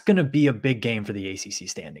 That's going to be a big game for the ACC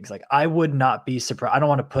standings. Like, I would not be surprised. I don't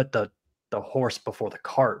want to put the horse before the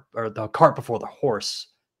cart, or the cart before the horse.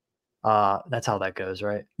 That's how that goes,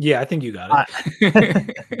 right? Yeah, I think you got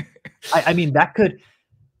it. I mean, that could,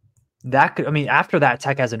 I mean, after that,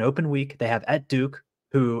 Tech has an open week. They have at Duke,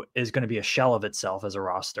 who is going to be a shell of itself as a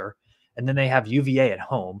roster. And then they have UVA at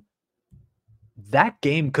home. That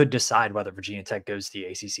game could decide whether Virginia Tech goes to the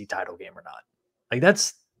ACC title game or not. Like,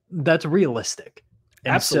 that's realistic.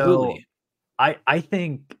 And absolutely. So I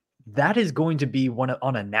think that is going to be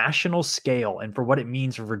on a national scale, and for what it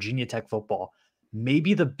means for Virginia Tech football,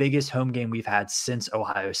 maybe the biggest home game we've had since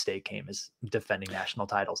Ohio State came is defending national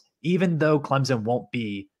titles, even though Clemson won't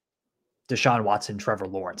be Deshaun Watson, Trevor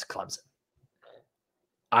Lawrence, Clemson.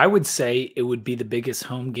 I would say it would be the biggest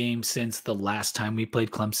home game since the last time we played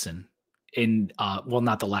Clemson.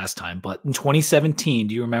 Not the last time, but in 2017.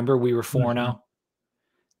 Do you remember we were 4-0?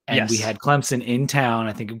 And yes. We had Clemson in town.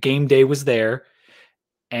 I think game day was there,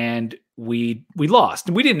 and we lost.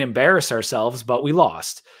 We didn't embarrass ourselves, but we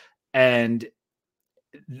lost. And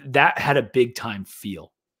that had a big time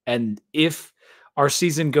feel. And if our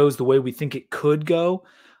season goes the way we think it could go,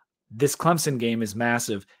 this Clemson game is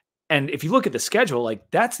massive. And if you look at the schedule, like,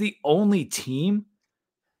 that's the only team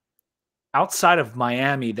outside of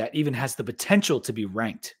Miami that even has the potential to be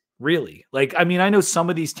ranked really. Like, I mean, I know some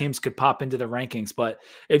of these teams could pop into the rankings, but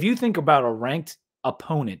if you think about a ranked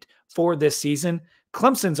opponent for this season,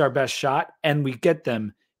 Clemson's our best shot, and we get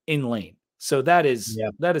them in Lane. So that is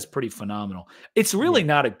Yeah. pretty phenomenal. It's really Yeah.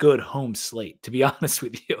 not a good home slate, to be honest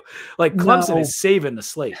with you. Like Clemson No. is saving the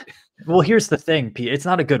slate. Well, here's the thing, Pete. It's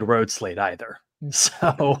not a good road slate either.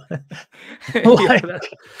 So, Yeah, like,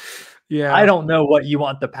 yeah. I don't know what you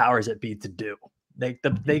want the powers that be to do.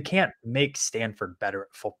 They can't make Stanford better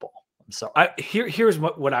at football. I'm sorry. Here's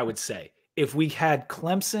what I would say. If we had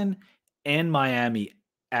Clemson and Miami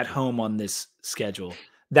at home on this schedule,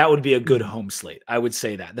 that would be a good home slate. I would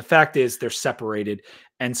say that. The fact is they're separated.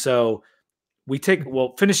 And so we take,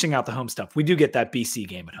 well, finishing out the home stuff, we do get that BC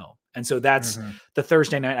game at home. And so that's the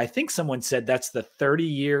Thursday night. I think someone said that's the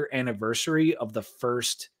 30-year anniversary of the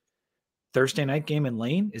first Thursday night game in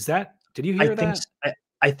Lane. Is that, did you hear that?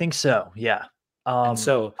 I think so. Yeah. And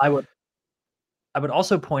so I would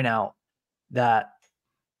also point out that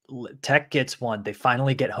Tech gets one. They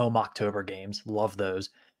finally get home October games. Love those.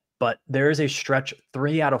 But there is a stretch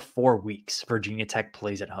 3 out of 4 weeks Virginia Tech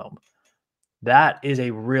plays at home. That is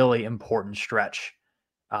a really important stretch.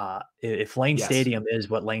 If Lane Stadium is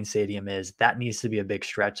what Lane Stadium is, that needs to be a big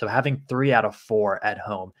stretch. So having 3 out of 4 at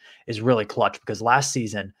home is really clutch, because last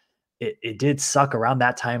season it did suck around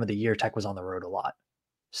that time of the year. Tech was on the road a lot.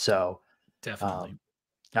 So definitely.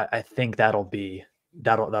 I think that'll be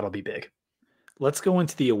big. Let's go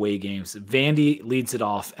into the away games. Vandy leads it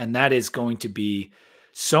off, and that is going to be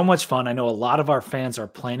so much fun. I know a lot of our fans are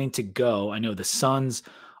planning to go. I know the Suns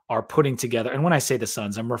are putting together, and when I say the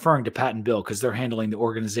Suns, I'm referring to Pat and Bill because they're handling the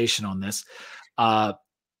organization on this. I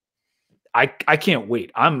can't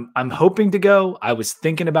wait. I'm hoping to go. I was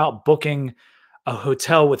thinking about booking a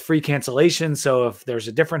hotel with free cancellation. So if there's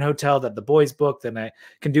a different hotel that the boys book, then I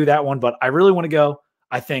can do that one. But I really want to go.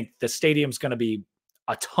 I think the stadium's going to be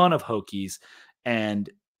a ton of Hokies, and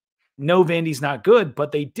no, Vandy's not good,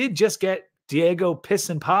 but they did just get Diego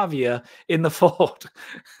Pisson Pavia in the fold.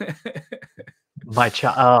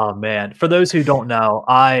 Oh man. For those who don't know,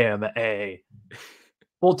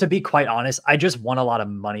 well, to be quite honest, I just won a lot of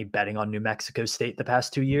money betting on New Mexico State the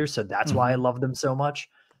past 2 years. So that's why I love them so much.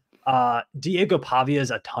 Diego Pavia is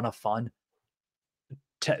a ton of fun.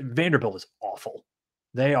 Vanderbilt is awful.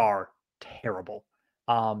 They are terrible.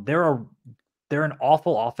 They're an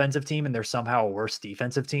awful offensive team, and they're somehow a worse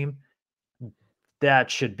defensive team.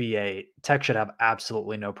 That should be Tech should have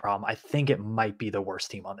absolutely no problem. I think it might be the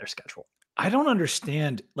worst team on their schedule. I don't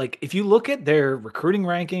understand. Like, if you look at their recruiting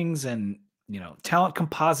rankings and, talent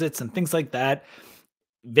composites and things like that,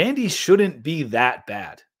 Vandy shouldn't be that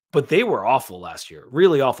bad, but they were awful last year.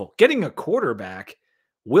 Really awful. Getting a quarterback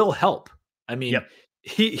will help. I mean,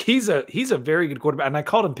 he's a very good quarterback. And I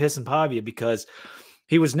called him Piss and Pavia because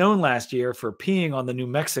he was known last year for peeing on the New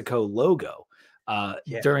Mexico logo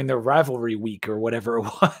during their rivalry week or whatever it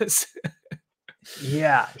was.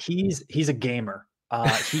 Yeah, he's a gamer.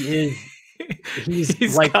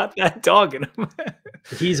 He's like, got that dog in him.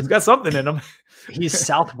 He's got something in him. He's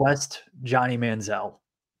Southwest Johnny Manziel,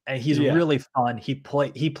 and he's really fun. He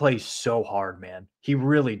plays so hard, man. He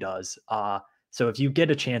really does. So if you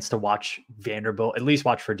get a chance to watch Vanderbilt, at least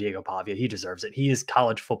watch for Diego Pavia. He deserves it. He is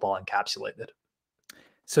college football encapsulated.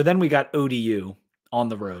 So then we got ODU on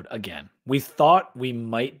the road again. We thought we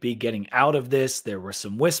might be getting out of this. There were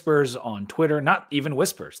some whispers on Twitter, not even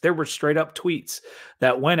whispers. There were straight up tweets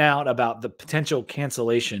that went out about the potential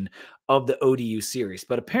cancellation of the ODU series.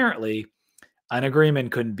 But apparently an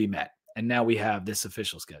agreement couldn't be met. And now we have this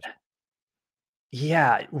official schedule.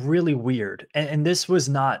 Yeah, really weird. And this was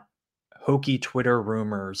not Hokie Twitter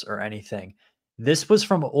rumors or anything. This was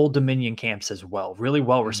from Old Dominion camps as well. Really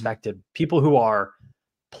well respected people who are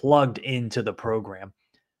plugged into the program.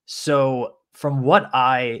 So from what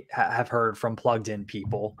I have heard from plugged in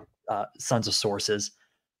people, sons of sources,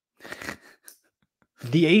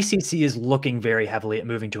 the ACC is looking very heavily at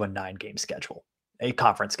moving to a 9-game schedule, a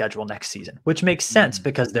conference schedule next season, which makes sense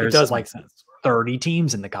because there's like 30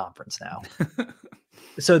 teams in the conference now.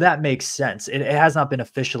 So that makes sense. It has not been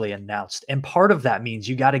officially announced. And part of that means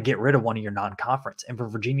you got to get rid of one of your non-conference. And for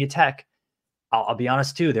Virginia Tech, I'll be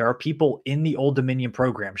honest too, there are people in the Old Dominion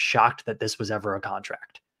program shocked that this was ever a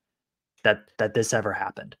contract, that this ever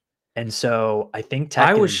happened. And so I think Tech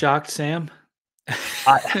I was shocked, Sam.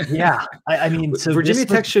 I mean, so Virginia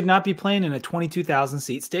Tech should not be playing in a 22,000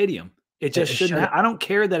 seat stadium. It just shouldn't. I don't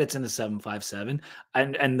care that it's in the 757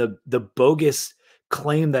 and the bogus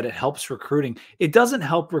claim that it helps recruiting. It doesn't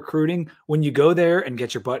help recruiting when you go there and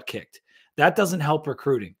get your butt kicked. That doesn't help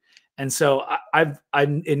recruiting. And so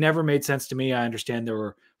it never made sense to me. I understand there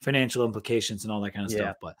were financial implications and all that kind of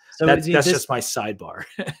stuff. But So that's just my sidebar.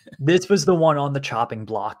 This was the one on the chopping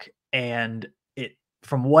block, and it,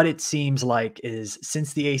 from what it seems like, is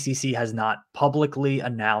since the ACC has not publicly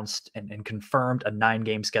announced and confirmed a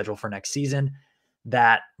 9-game schedule for next season,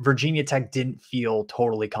 that Virginia Tech didn't feel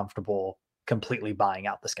totally comfortable completely buying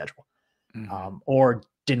out the schedule, or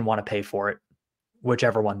didn't want to pay for it,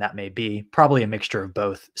 whichever one that may be, probably a mixture of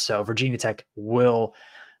both. So Virginia Tech will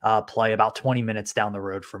play about 20 minutes down the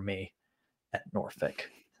road from me at Norfolk.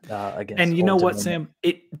 And you know what, Sam?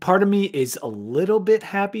 Part of me is a little bit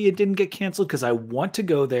happy it didn't get canceled because I want to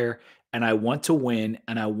go there and I want to win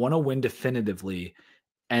and I want to win definitively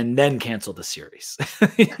and then cancel the series.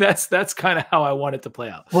 That's kind of how I want it to play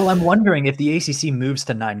out. Well, I'm wondering if the ACC moves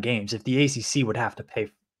to 9 games, if the ACC would have to pay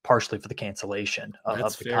partially for the cancellation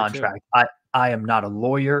of the contract. Too. I am not a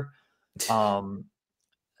lawyer,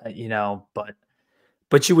 you know,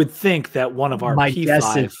 but you would think that one of our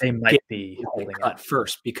P5 they might be holding cut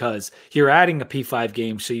first because you're adding a P5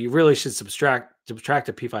 game, so you really should subtract a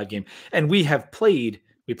P5 game. And we played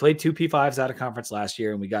 2 P5s out of conference last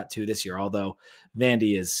year, and we got 2 this year. Although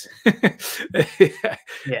Vandy is,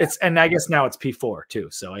 and I guess now it's P4 too,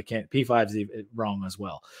 so I can't. P5 is wrong as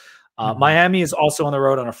well. Miami is also on the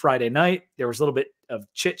road on a Friday night. There was a little bit of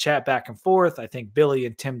chit chat back and forth. I think Billy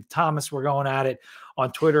and Tim Thomas were going at it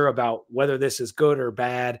on Twitter about whether this is good or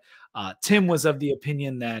bad. Tim was of the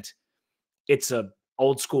opinion that it's a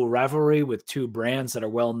old school rivalry with 2 brands that are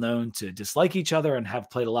well known to dislike each other and have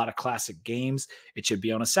played a lot of classic games. It should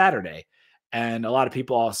be on a Saturday. And a lot of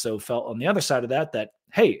people also felt on the other side of that,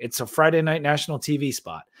 hey, it's a Friday night national TV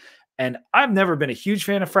spot. And I've never been a huge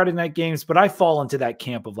fan of Friday night games, but I fall into that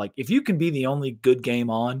camp of like, if you can be the only good game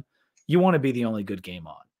on, you want to be the only good game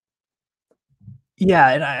on. Yeah,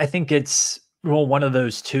 and I think it's one of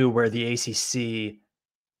those 2 where the ACC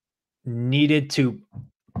needed to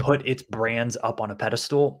put its brands up on a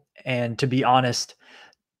pedestal. And to be honest,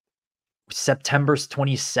 September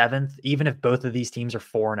 27th, even if both of these teams are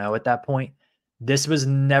 4-0 at that point, this was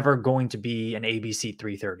never going to be an ABC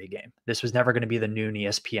 3:30 game. This was never going to be the noon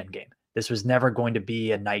ESPN game. This was never going to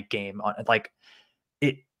be a night game. Like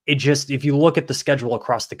it just, if you look at the schedule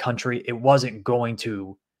across the country, it wasn't going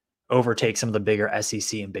to overtake some of the bigger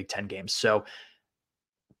SEC and Big Ten games. So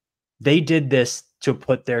they did this to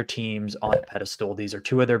put their teams on a pedestal. These are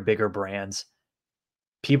 2 of their bigger brands.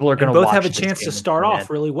 People are going to both have a chance to start off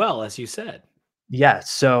really well, as you said. Yeah.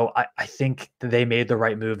 So I think they made the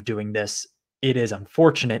right move doing this. It is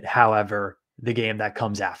unfortunate, however, the game that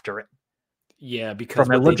comes after it. Yeah, because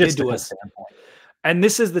from what they did to us, standpoint. And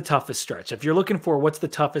this is the toughest stretch. If you're looking for what's the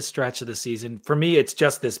toughest stretch of the season, for me, it's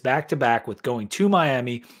just this back-to-back with going to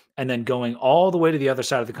Miami and then going all the way to the other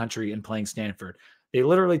side of the country and playing Stanford. They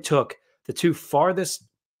literally took the 2 farthest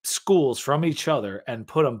schools from each other and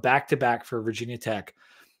put them back-to-back for Virginia Tech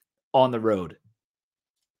on the road.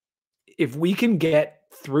 If we can get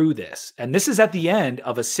through this, and this is at the end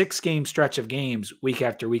of a 6-game stretch of games week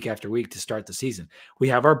after week after week to start the season. We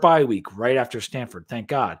have our bye week right after Stanford, thank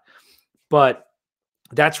God. But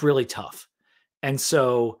that's really tough. And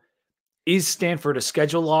so is Stanford a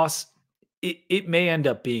schedule loss? It may end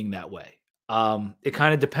up being that way. It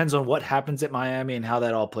kind of depends on what happens at Miami and how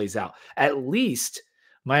that all plays out. At least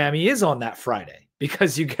Miami is on that Friday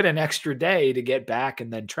because you get an extra day to get back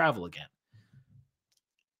and then travel again.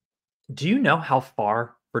 Do you know how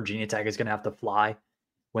far Virginia Tech is going to have to fly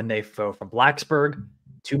when they go from Blacksburg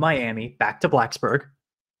to Miami, back to Blacksburg,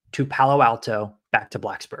 to Palo Alto, back to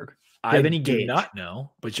Blacksburg? I do not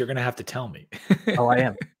know, but you're going to have to tell me. Oh, I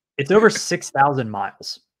am. It's over 6,000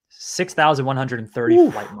 miles,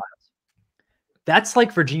 6,130 flight miles. That's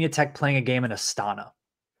like Virginia Tech playing a game in Astana,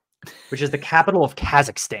 which is the capital of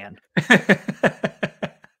Kazakhstan.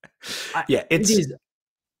 Yeah, it's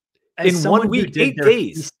in 1 week, 8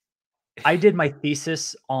 days. I did my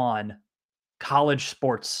thesis on college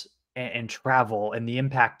sports and travel and the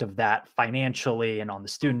impact of that financially and on the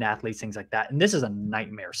student athletes, things like that. And this is a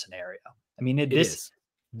nightmare scenario. I mean,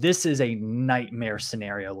 this is a nightmare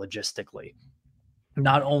scenario logistically,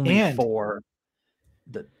 not only for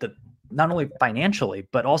the not only financially,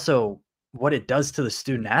 but also what it does to the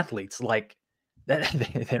student athletes. Like that,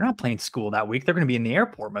 they're not playing school that week. They're going to be in the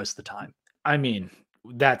airport most of the time. I mean,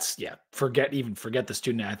 that's forget the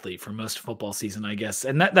student athlete for most football season, I guess.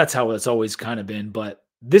 And that's how it's always kind of been, but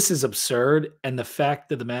this is absurd. And the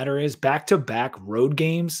fact of the matter is back-to-back road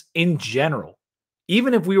games in general,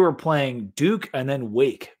 even if we were playing Duke and then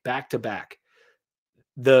Wake back-to-back,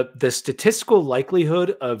 the statistical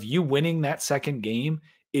likelihood of you winning that second game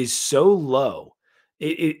is so low.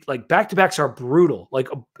 It like back-to-backs are brutal, like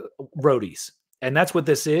roadies. And that's what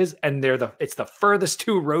this is. And it's the furthest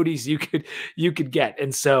two roadies you could get.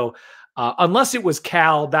 And so unless it was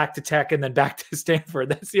Cal back to Tech and then back to Stanford,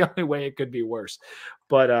 that's the only way it could be worse.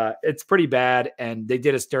 But it's pretty bad. And they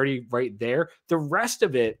did us dirty right there. The rest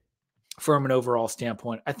of it, from an overall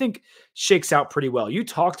standpoint, I think shakes out pretty well. You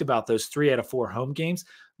talked about those 3 out of 4 home games.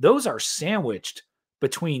 Those are sandwiched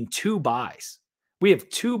between 2 byes. We have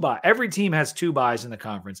 2 byes. Every team has 2 byes in the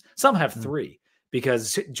conference. Some have 3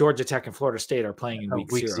 because Georgia Tech and Florida State are playing in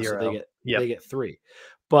week 0. So they get 3.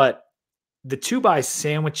 But the 2 byes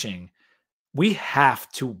sandwiching, we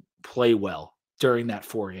have to play well during that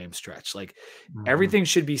 4-game stretch. Like everything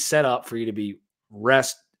should be set up for you to be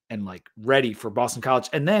rest and like ready for Boston College.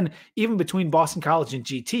 And then even between Boston College and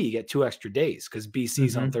GT, you get 2 extra days because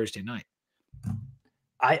BC's on Thursday night.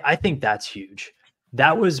 I think that's huge.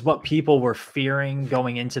 That was what people were fearing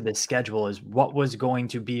going into this schedule, is what was going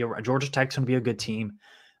to be. Georgia Tech's going to be a good team.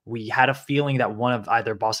 We had a feeling that one of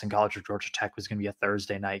either Boston College or Georgia Tech was going to be a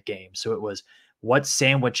Thursday night game. So it was what's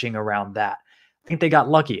sandwiching around that. I think they got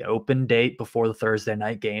lucky. Open date before the Thursday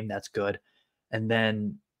night game. That's good. And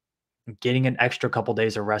then getting an extra couple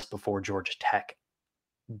days of rest before Georgia Tech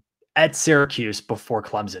at Syracuse before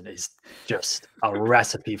Clemson is just a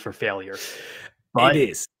recipe for failure. But, it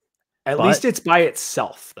is. At least it's by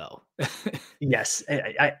itself, though. Yes.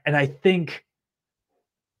 I think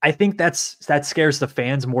that scares the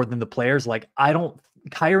fans more than the players. Like,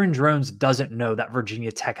 Kyron Drones doesn't know that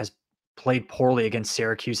Virginia Tech has played poorly against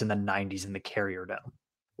Syracuse in the 90s in the Carrier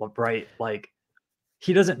Dome, right? Like,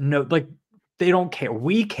 he doesn't know. Like, they don't care.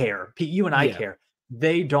 We care. You and I care.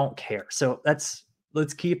 They don't care. So let's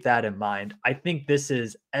keep that in mind. I think this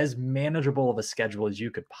is as manageable of a schedule as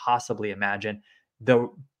you could possibly imagine.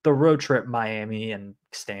 The road trip, Miami and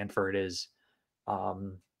Stanford, is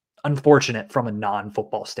unfortunate from a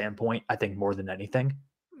non-football standpoint, I think, more than anything.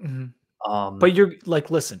 But you're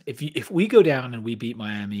like, listen, if we go down and we beat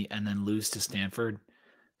Miami and then lose to Stanford,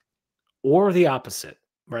 or the opposite,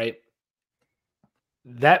 right?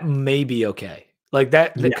 That may be okay. Like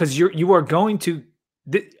that, because you are going to,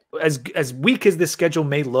 as weak as this schedule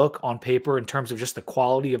may look on paper in terms of just the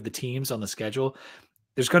quality of the teams on the schedule,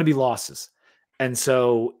 there's going to be losses. And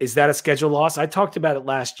so is that a schedule loss? I talked about it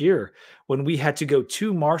last year when we had to go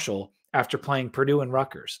to Marshall after playing Purdue and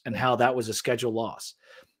Rutgers and how that was a schedule loss.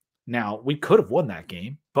 Now, we could have won that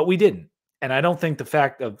game, but we didn't. And I don't think the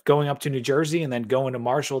fact of going up to New Jersey and then going to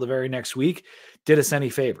Marshall the very next week did us any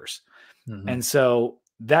favors. And so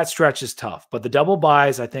that stretch is tough. But the double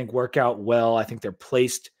byes, I think, work out well. I think they're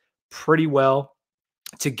placed pretty well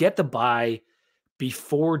to get the bye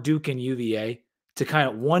before Duke and UVA, to kind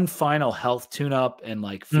of one final health tune-up and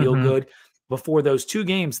like feel good before those 2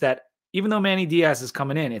 games that, even though Manny Diaz is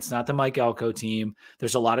coming in, it's not the Mike Elko team.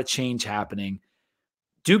 There's a lot of change happening.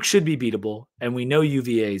 Duke should be beatable, and we know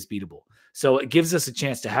UVA is beatable. So it gives us a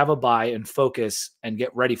chance to have a bye and focus and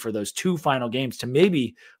get ready for those 2 final games to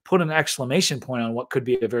maybe put an exclamation point on what could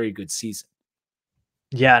be a very good season.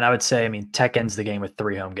 Yeah, and I would say, I mean, Tech ends the game with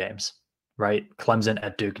 3 home games, right? Clemson,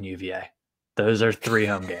 at Duke, and UVA. Those are 3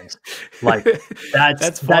 home games. Like,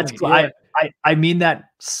 that's yeah. I mean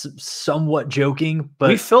that somewhat joking, but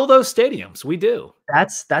we fill those stadiums. We do.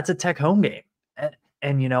 That's a Tech home game.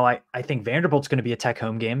 And you know, I think Vanderbilt's going to be a Tech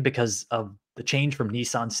home game because of the change from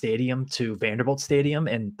Nissan Stadium to Vanderbilt Stadium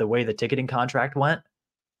and the way the ticketing contract went.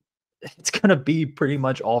 It's going to be pretty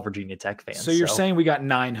much all Virginia Tech fans. So you're saying we got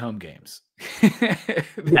 9 home games?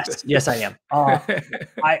 Yes, I am.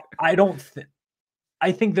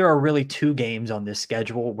 I think there are really 2 games on this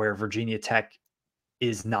schedule where Virginia Tech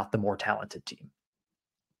is not the more talented team.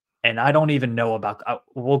 And I don't even know about,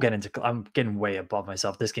 we'll get into, I'm getting way above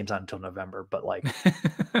myself. This game's not until November, but like,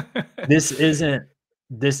 this isn't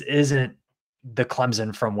the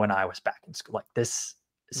Clemson from when I was back in school. Like this.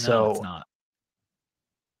 So no, it's not.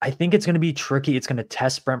 I think it's going to be tricky. It's going to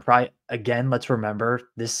test Brent Pry. Again, let's remember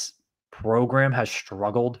this program has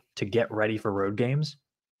struggled to get ready for road games.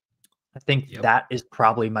 I think that is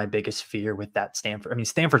probably my biggest fear with that Stanford. I mean,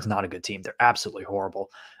 Stanford's not a good team. They're absolutely horrible.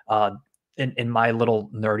 In my little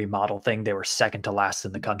nerdy model thing, they were second to last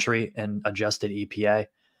in the country in adjusted EPA.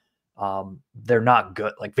 They're not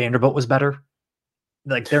good. Like Vanderbilt was better.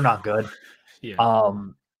 Like they're not good. Did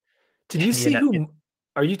you see who?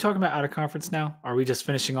 Are you talking about out of conference now? Are we just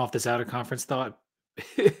finishing off this out of conference thought?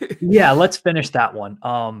 Yeah, let's finish that one.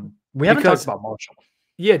 We haven't talked about Marshall.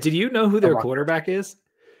 Yeah, did you know who their quarterback is?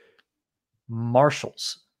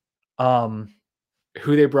 Marshall's. Who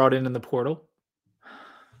they brought in the portal?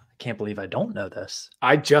 I can't believe I don't know this.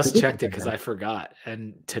 I just checked it because I forgot.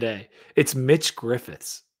 And today it's Mitch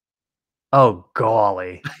Griffiths. Oh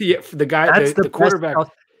golly! Yeah, the guy, the quarterback.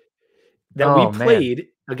 that we Oh man, played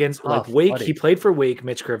against like tough, Wake. He buddy. played for Wake,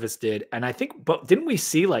 Mitch Griffiths did, and I think, but didn't we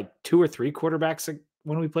see like 2 or 3 quarterbacks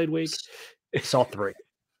when we played Wake? S- Saw three.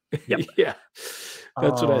 Yep. Yeah. Um,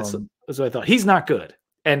 That's what I thought. He's not good.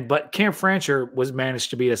 But Cam Francher was managed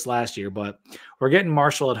to beat us last year, but we're getting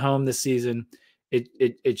Marshall at home this season.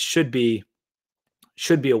 It should be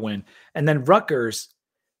a win. And then Rutgers,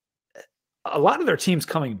 a lot of their teams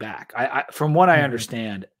coming back. From what I mhm.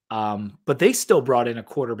 understand, but they still brought in a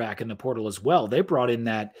quarterback in the portal as well. They brought in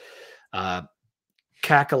that uh,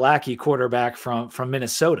 Kakalaki quarterback from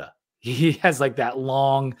Minnesota. He has like that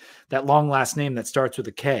long last name that starts with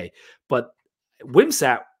a K. But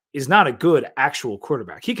Wimsat is not a good actual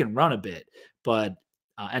quarterback. He can run a bit, but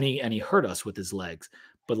and he hurt us with his legs.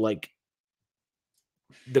 But like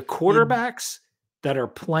the It, quarterbacks that are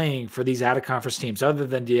playing for these out of conference teams, other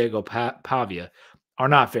than Diego Pavia, are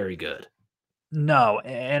not very good. no,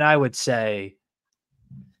 and I would say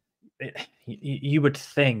you would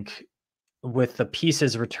think with the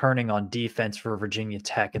pieces returning on defense for Virginia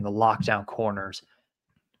Tech and the lockdown corners,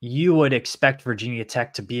 you would expect Virginia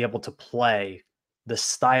Tech to be able to play the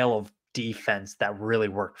style of defense that really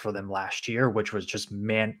worked for them last year, which was just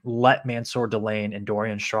let Mansour Delane and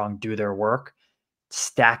Dorian Strong do their work,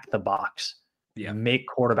 stack the box, Yeah, make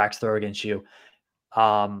quarterbacks throw against you.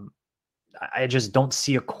 Um, I just don't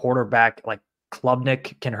see a quarterback like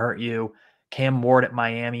Klubnik can hurt you. Cam Ward at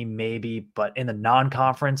Miami, maybe, but in the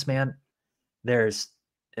non-conference, man, there's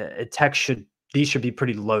Tech should these should be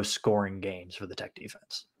pretty low scoring games for the Tech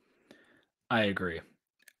defense. I agree.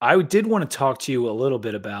 I did want to talk to you a little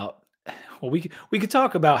bit about. Well, we could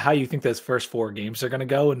talk about how you think those first 4 games are going to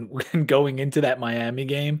go, and going into that Miami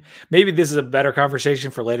game. Maybe this is a better conversation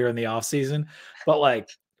for later in the offseason, but like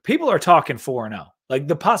people are talking 4-0. Like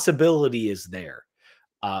the possibility is there.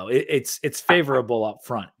 It's favorable up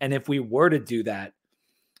front, and if we were to do that,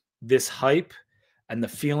 this hype and the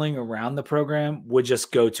feeling around the program would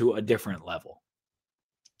just go to a different level.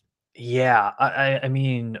 Yeah, I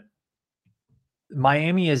mean,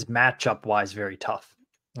 Miami is matchup wise very tough.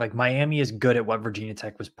 Like Miami is good at what Virginia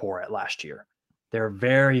Tech was poor at last year. They're a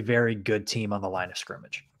very, very good team on the line of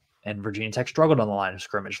scrimmage. And Virginia Tech struggled on the line of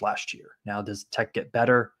scrimmage last year. Now, does Tech get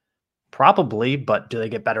better? Probably, but do they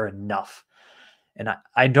get better enough? And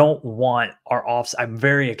I don't want our off. I'm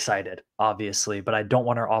very excited, obviously, but I don't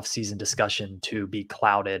want our off-season discussion to be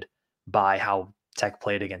clouded by how Tech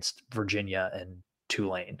played against Virginia and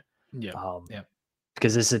Tulane. Yeah, Um, yeah.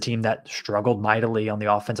 because this is a team that struggled mightily on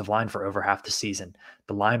the offensive line for over half the season.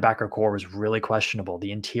 The linebacker core was really questionable.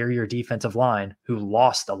 The interior defensive line, who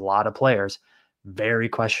lost a lot of players, very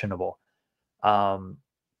questionable. Um,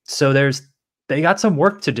 so they got some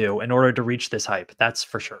work to do in order to reach this hype. That's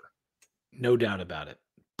for sure. No doubt about it.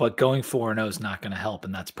 But going 4-0 is not going to help,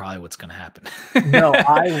 and that's probably what's going to happen. No,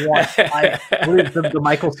 what is the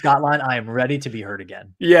Michael Scott line? I am ready to be hurt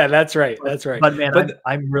again. Yeah, that's right. That's right. But man, But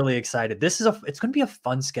I'm really excited. It's going to be a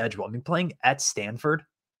fun schedule. I mean, playing at Stanford,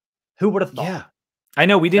 who would have thought? yeah, I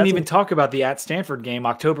know we didn't That's even talk about the at Stanford game,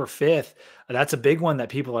 October 5th. That's a big one that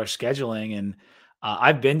people are scheduling. And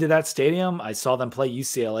I've been to that stadium. I saw them play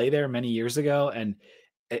UCLA there many years ago. And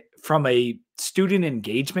from a student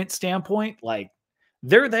engagement standpoint, like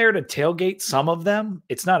they're there to tailgate. Some of them,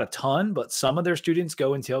 it's not a ton, but some of their students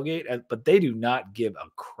go and tailgate, but they do not give a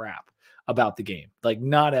crap about the game, like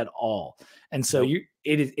not at all. And so Nope.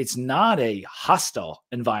 it's not a hostile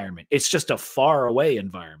environment. It's just a far away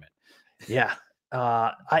environment. Yeah.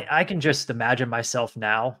 I can just imagine myself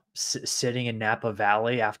now sitting in Napa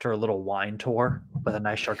Valley after a little wine tour with a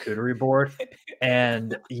nice charcuterie board,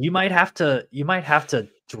 and you might have to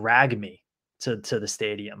drag me to the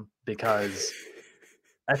stadium because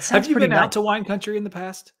that Have sounds you pretty been out nice. to wine country in the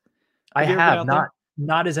past? I Have you ever been have out there?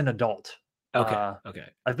 not as an adult. Okay. Okay.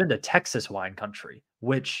 I've been to Texas wine country,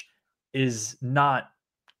 which is not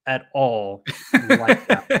at all like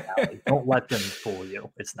Napa Valley. Don't let them fool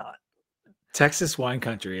you. It's not. Texas wine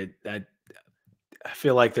country. I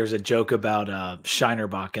feel like there's a joke about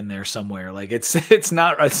Shinerbach in there somewhere. Like it's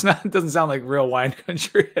not it doesn't sound like real wine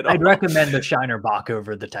country at I'd all. recommend the Shiner Bock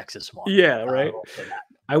over the Texas one. Yeah, I right. will say that.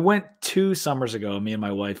 I went 2 summers ago. Me and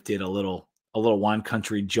my wife did a little wine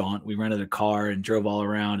country jaunt. We rented a car and drove all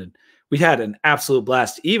around, and we had an absolute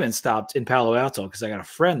blast. Even stopped in Palo Alto because I got a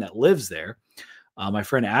friend that lives there. My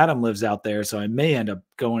friend Adam lives out there, so I may end up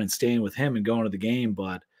going and staying with him and going to the game.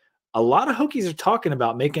 But a lot of Hokies are talking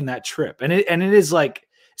about making that trip, and it is like,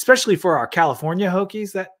 especially for our California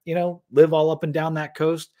Hokies that live all up and down that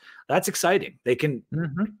coast. That's exciting. They can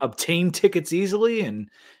Mhm. obtain tickets easily and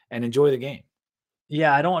enjoy the game.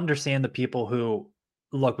 Yeah, I don't understand the people who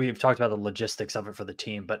look, we've talked about the logistics of it for the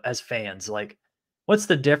team, but as fans, like, what's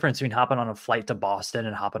the difference between hopping on a flight to Boston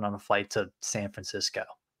and hopping on a flight to San Francisco?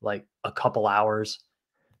 Like a couple hours,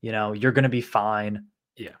 you're going to be fine.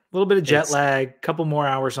 Yeah. A little bit of jet It's lag, couple more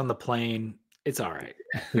hours on the plane. It's all right.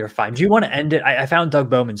 You're fine. Do you want to end it? I found Doug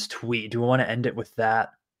Bowman's tweet. Do we want to end it with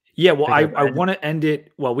that? Yeah, well, I want to end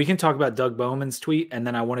it. Well, we can talk about Doug Bowman's tweet, and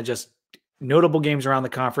then I want to just notable games around the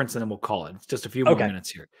conference, and then we'll call it. It's just a few more minutes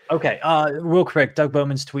here. Okay. Real quick, Doug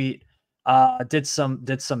Bowman's tweet did some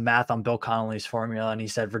math on Bill Connolly's formula, and he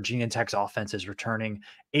said Virginia Tech's offense is returning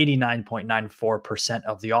 89.94%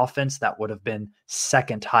 of the offense. That would have been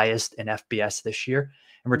second highest in FBS this year,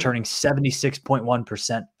 and returning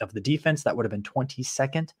 76.1% of the defense. That would have been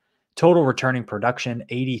 22nd. Total returning production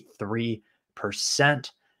 83%.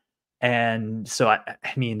 And so, I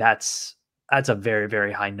mean, that's a very,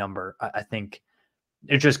 very high number. I think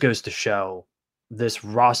it just goes to show this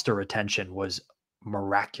roster retention was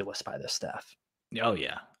miraculous by this staff. Oh,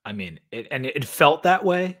 yeah. I mean, it felt that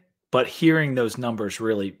way, but hearing those numbers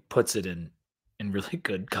really puts it in really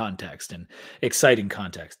good context and exciting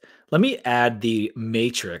context. Let me add the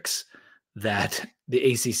matrix that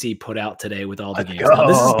the ACC put out today with all the games.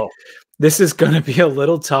 Now, this is going to be a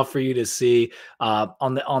little tough for you to see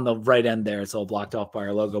on the right end there. It's all blocked off by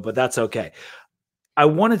our logo, but that's okay. I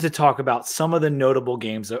wanted to talk about some of the notable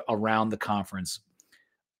games around the conference.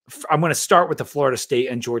 I'm going to start with the Florida State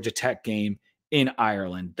and Georgia Tech game in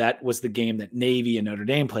Ireland. That was the game that Navy and Notre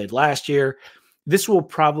Dame played last year. This will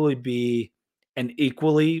probably be an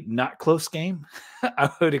equally not close game. I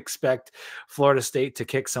would expect Florida State to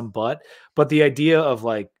kick some butt, but the idea of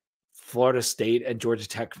like Florida State and Georgia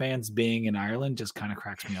Tech fans being in Ireland just kind of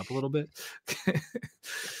cracks me up a little bit.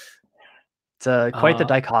 It's quite the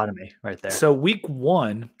dichotomy right there. So week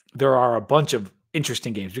 1, there are a bunch of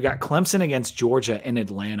interesting games. We got Clemson against Georgia in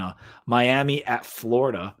Atlanta, Miami at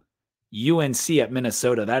Florida, UNC at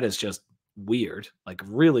Minnesota. That is just weird, like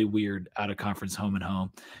really weird out of conference home and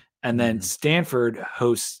home. And then Stanford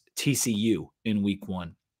hosts TCU in week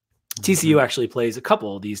 1. TCU actually plays a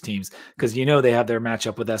couple of these teams because they have their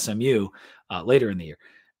matchup with SMU later in the year.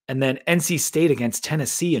 And then NC State against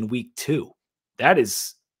Tennessee in week 2.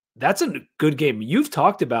 That's a good game. You've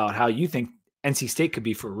talked about how you think NC State could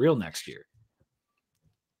be for real next year.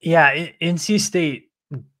 Yeah, NC State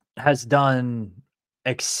has done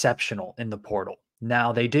exceptional in the portal.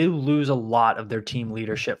 Now, they do lose a lot of their team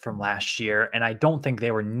leadership from last year, and I don't think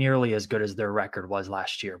they were nearly as good as their record was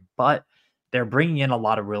last year, but they're bringing in a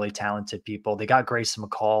lot of really talented people. They got Grayson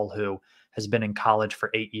McCall, who has been in college for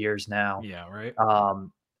 8 years now. Yeah, right.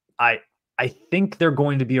 I think they're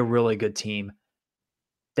going to be a really good team.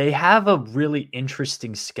 They have a really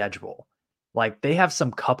interesting schedule. Like, they have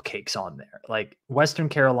some cupcakes on there, like Western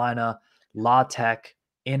Carolina, La Tech,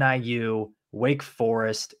 NIU, Wake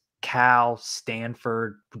Forest, Cal,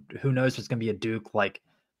 Stanford. Who knows what's going to be a Duke? Like,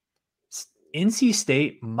 NC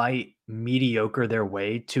State might mediocre their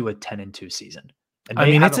way to a 10-2 season. And I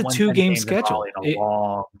mean, it's a 2-game schedule in a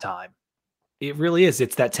long time. It really is.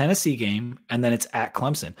 It's that Tennessee game, and then it's at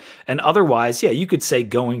Clemson. And otherwise, yeah, you could say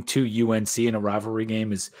going to UNC in a rivalry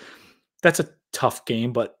game that's a tough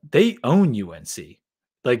game, but they own UNC.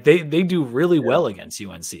 Like they do really well against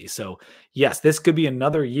UNC. So yes, this could be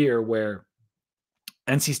another year where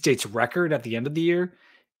NC State's record at the end of the year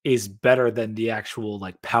is better than the actual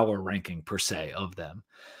like power ranking per se of them.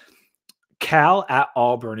 Cal at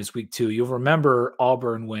Auburn is week 2. You'll remember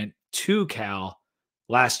Auburn went to Cal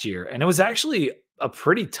last year, and it was actually a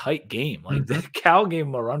pretty tight game. Like the Cal gave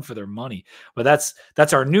them a run for their money. But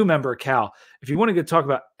that's our new member, Cal. If you want to go talk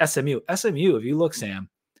about SMU, if you look, Sam,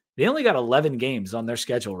 they only got 11 games on their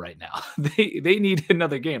schedule right now. They need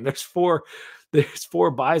another game. There's four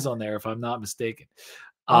buys on there, if I'm not mistaken.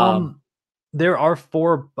 There are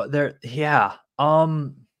 4, but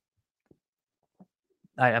I'm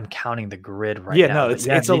counting the grid right now. Yeah, no,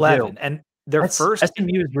 it's 11. And their first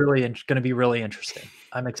SMU is really going to be really interesting.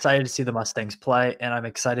 I'm excited to see the Mustangs play, and I'm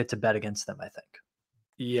excited to bet against them, I think.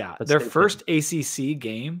 Yeah, their first ACC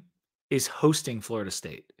game is hosting Florida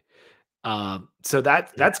State. So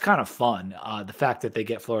that's kind of fun. The fact that they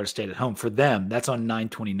get Florida State at home for them, that's on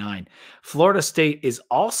 9/29. Florida State is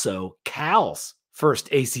also Cal's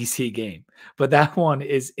first ACC game, but that one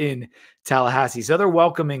is in Tallahassee. So they're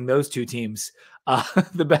welcoming those two teams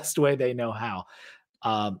the best way they know how.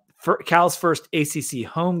 For Cal's first ACC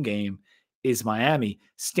home game is Miami.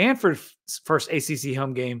 Stanford's first ACC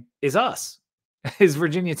home game is us, is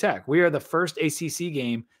Virginia Tech. We are the first ACC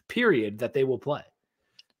game, period, that they will play.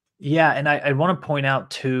 Yeah, and I want to point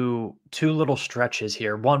out two little stretches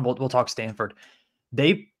here. One, we'll talk Stanford.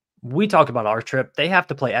 We talked about our trip. They have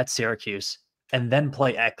to play at Syracuse and then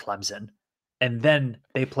play at Clemson. and then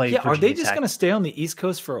they play Yeah, are they Virginia just Tech. going to stay on the East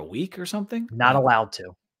Coast for a week or something? Not allowed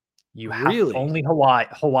to. You have Really? only Hawaii.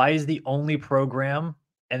 Hawaii is the only program,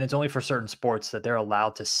 and it's only for certain sports that they're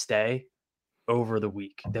allowed to stay over the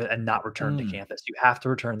week and not return to campus. You have to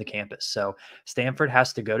return to campus. So Stanford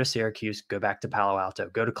has to go to Syracuse, go back to Palo Alto,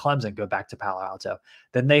 go to Clemson, go back to Palo Alto.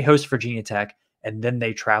 Then they host Virginia Tech, and then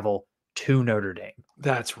they travel to Notre Dame.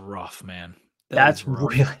 That's rough, man. That's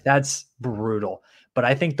brutal. But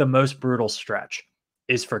I think the most brutal stretch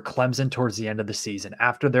is for Clemson towards the end of the season.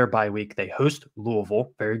 After their bye week, they host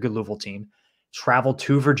Louisville, very good Louisville team, travel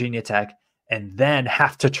to Virginia Tech, and then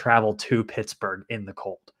have to travel to Pittsburgh in the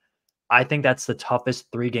cold. I think that's the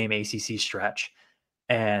toughest 3-game ACC stretch.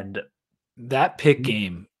 And that Pitt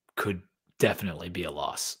game could definitely be a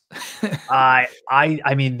loss. I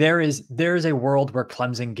mean, there is a world where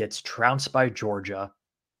Clemson gets trounced by Georgia,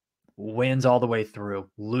 wins all the way through,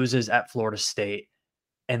 loses at Florida State,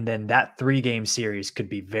 and then that 3-game series could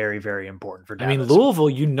be very, very important for Dallas. I mean, Louisville,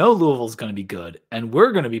 Louisville's going to be good, and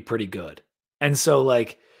we're going to be pretty good. And so,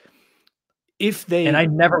 like, if they... And I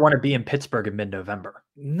never want to be in Pittsburgh in mid-November.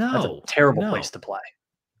 No. That's a terrible place to play.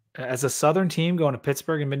 As a Southern team going to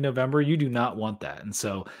Pittsburgh in mid-November, you do not want that. And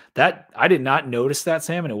so that I did not notice that,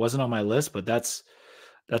 Sam, and it wasn't on my list, but that's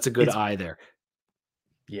a good eye there.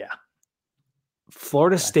 Yeah.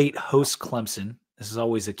 Florida State hosts Clemson. This is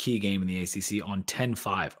always a key game in the ACC on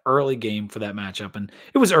 10-5. Early game for that matchup, and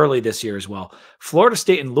it was early this year as well. Florida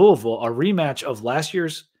State and Louisville, a rematch of last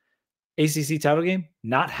year's ACC title game,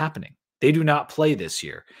 not happening. They do not play this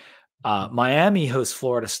year. Miami hosts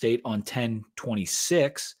Florida State on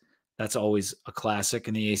 10-26. That's always a classic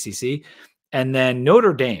in the ACC. And then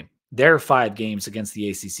Notre Dame, their 5 games against the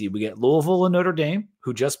ACC. We get Louisville and Notre Dame,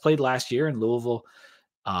 who just played last year, and Louisville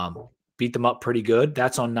beat them up pretty good.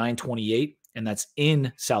 That's on 9/28, and that's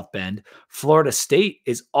in South Bend. Florida State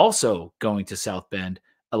is also going to South Bend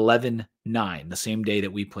 11-9, the same day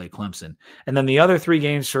that we play Clemson. And then the other 3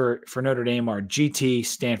 games for Notre Dame are GT,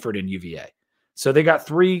 Stanford, and UVA. So they got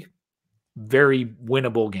 3 very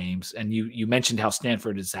winnable games. And you mentioned how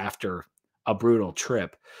Stanford is after a brutal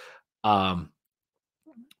trip. But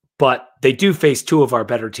they do face 2 of our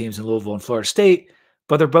better teams in Louisville and Florida State,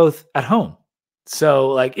 but they're both at home. So,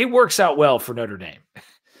 like, it works out well for Notre Dame.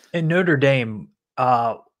 And Notre Dame,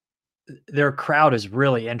 their crowd is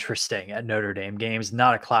really interesting at Notre Dame games.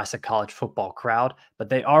 Not a classic college football crowd, but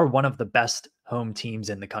they are one of the best home teams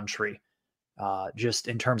in the country, just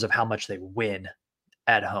in terms of how much they win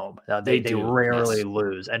at home. They rarely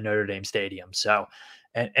lose at Notre Dame Stadium. So,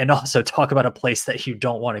 and also talk about a place that you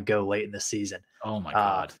don't want to go late in the season. Oh, my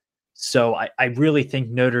God. So I really think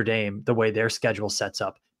Notre Dame, the way their schedule sets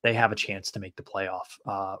up, they have a chance to make the playoff.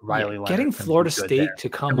 Riley Leonard getting Florida State to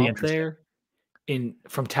come up there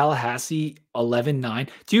from Tallahassee 11-9.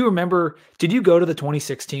 Do you remember? Did you go to the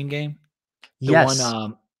 2016 game? Yes,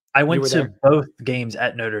 I went to both games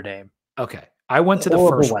at Notre Dame. Okay, I went to the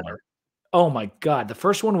first one. Oh my God, the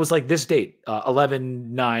first one was like this date,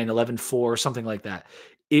 11-9, 11-4, something like that.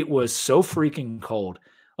 It was so freaking cold.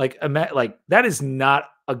 Like that is not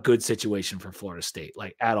a good situation for Florida State,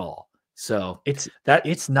 like, at all. So it's not.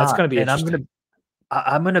 That's going to be interesting.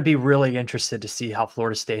 I'm going to be really interested to see how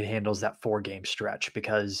Florida State handles that 4-game stretch,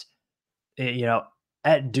 because,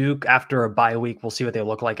 at Duke after a bye week, we'll see what they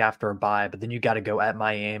look like after a bye, but then you got to go at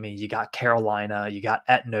Miami, you got Carolina, you got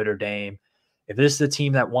at Notre Dame. If this is a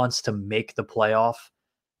team that wants to make the playoff,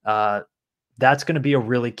 that's going to be a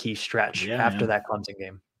really key stretch after that Clemson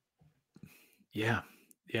game. Yeah.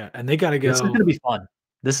 Yeah. And they got to go. This is going to be fun.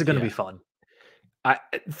 This is going to be fun.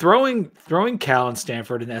 Throwing Cal and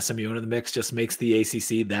Stanford and SMU into the mix just makes the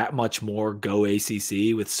ACC that much more go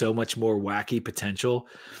ACC with so much more wacky potential.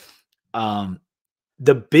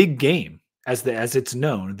 The big game, as it's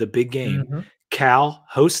known, the big game, Cal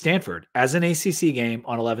hosts Stanford as an ACC game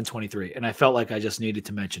on 11/23, and I felt like I just needed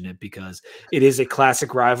to mention it because it is a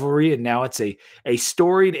classic rivalry, and now it's a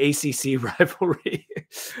storied ACC rivalry.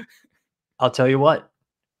 I'll tell you what.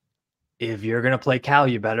 If you're going to play Cal,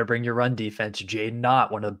 you better bring your run defense. Jaden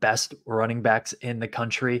Knott, one of the best running backs in the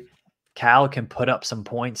country. Cal can put up some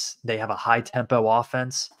points. They have a high tempo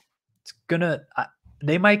offense.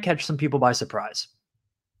 They might catch some people by surprise.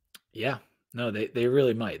 Yeah, no, they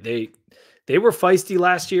really might. They were feisty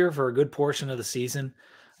last year for a good portion of the season.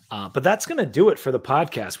 But that's going to do it for the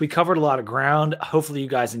podcast. We covered a lot of ground. Hopefully you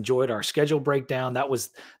guys enjoyed our schedule breakdown. That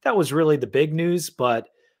was really the big news, but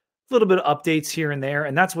little bit of updates here and there.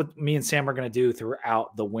 And that's what me and Sam are going to do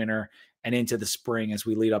throughout the winter and into the spring as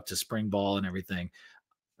we lead up to spring ball and everything.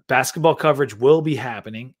 Basketball coverage will be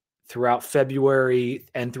happening throughout February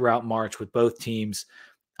and throughout March with both teams.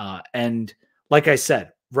 And like I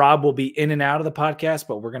said, Rob will be in and out of the podcast,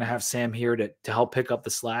 but we're going to have Sam here to help pick up the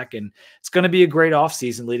slack. And it's going to be a great off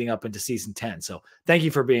season leading up into season 10. So thank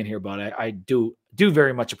you for being here, bud. I do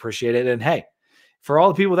very much appreciate it. And hey, for all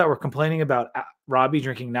the people that were complaining about Robbie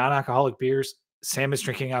drinking non-alcoholic beers, Sam is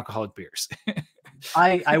drinking alcoholic beers.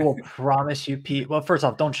 I will promise you, Pete. Well, first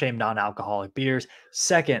off, don't shame non-alcoholic beers.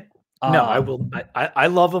 Second, no, I will. I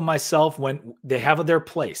love them myself when they have their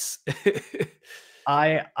place.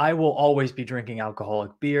 I will always be drinking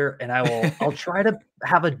alcoholic beer, and I'll try to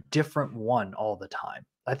have a different one all the time.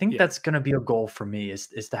 I think that's going to be a goal for me is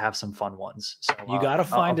to have some fun ones. So you got to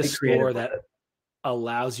find a score that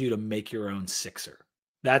allows you to make your own sixer.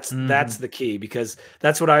 That's the key, because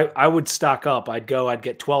that's what I would stock up. I'd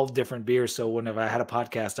get 12 different beers. So whenever I had a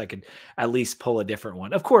podcast, I could at least pull a different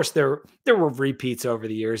one. Of course, there were repeats over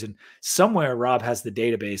the years, and somewhere Rob has the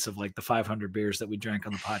database of like the 500 beers that we drank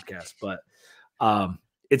on the podcast, but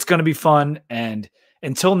it's going to be fun. And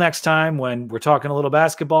until next time, when we're talking a little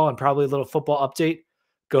basketball and probably a little football update,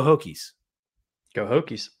 go Hokies. Go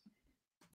Hokies.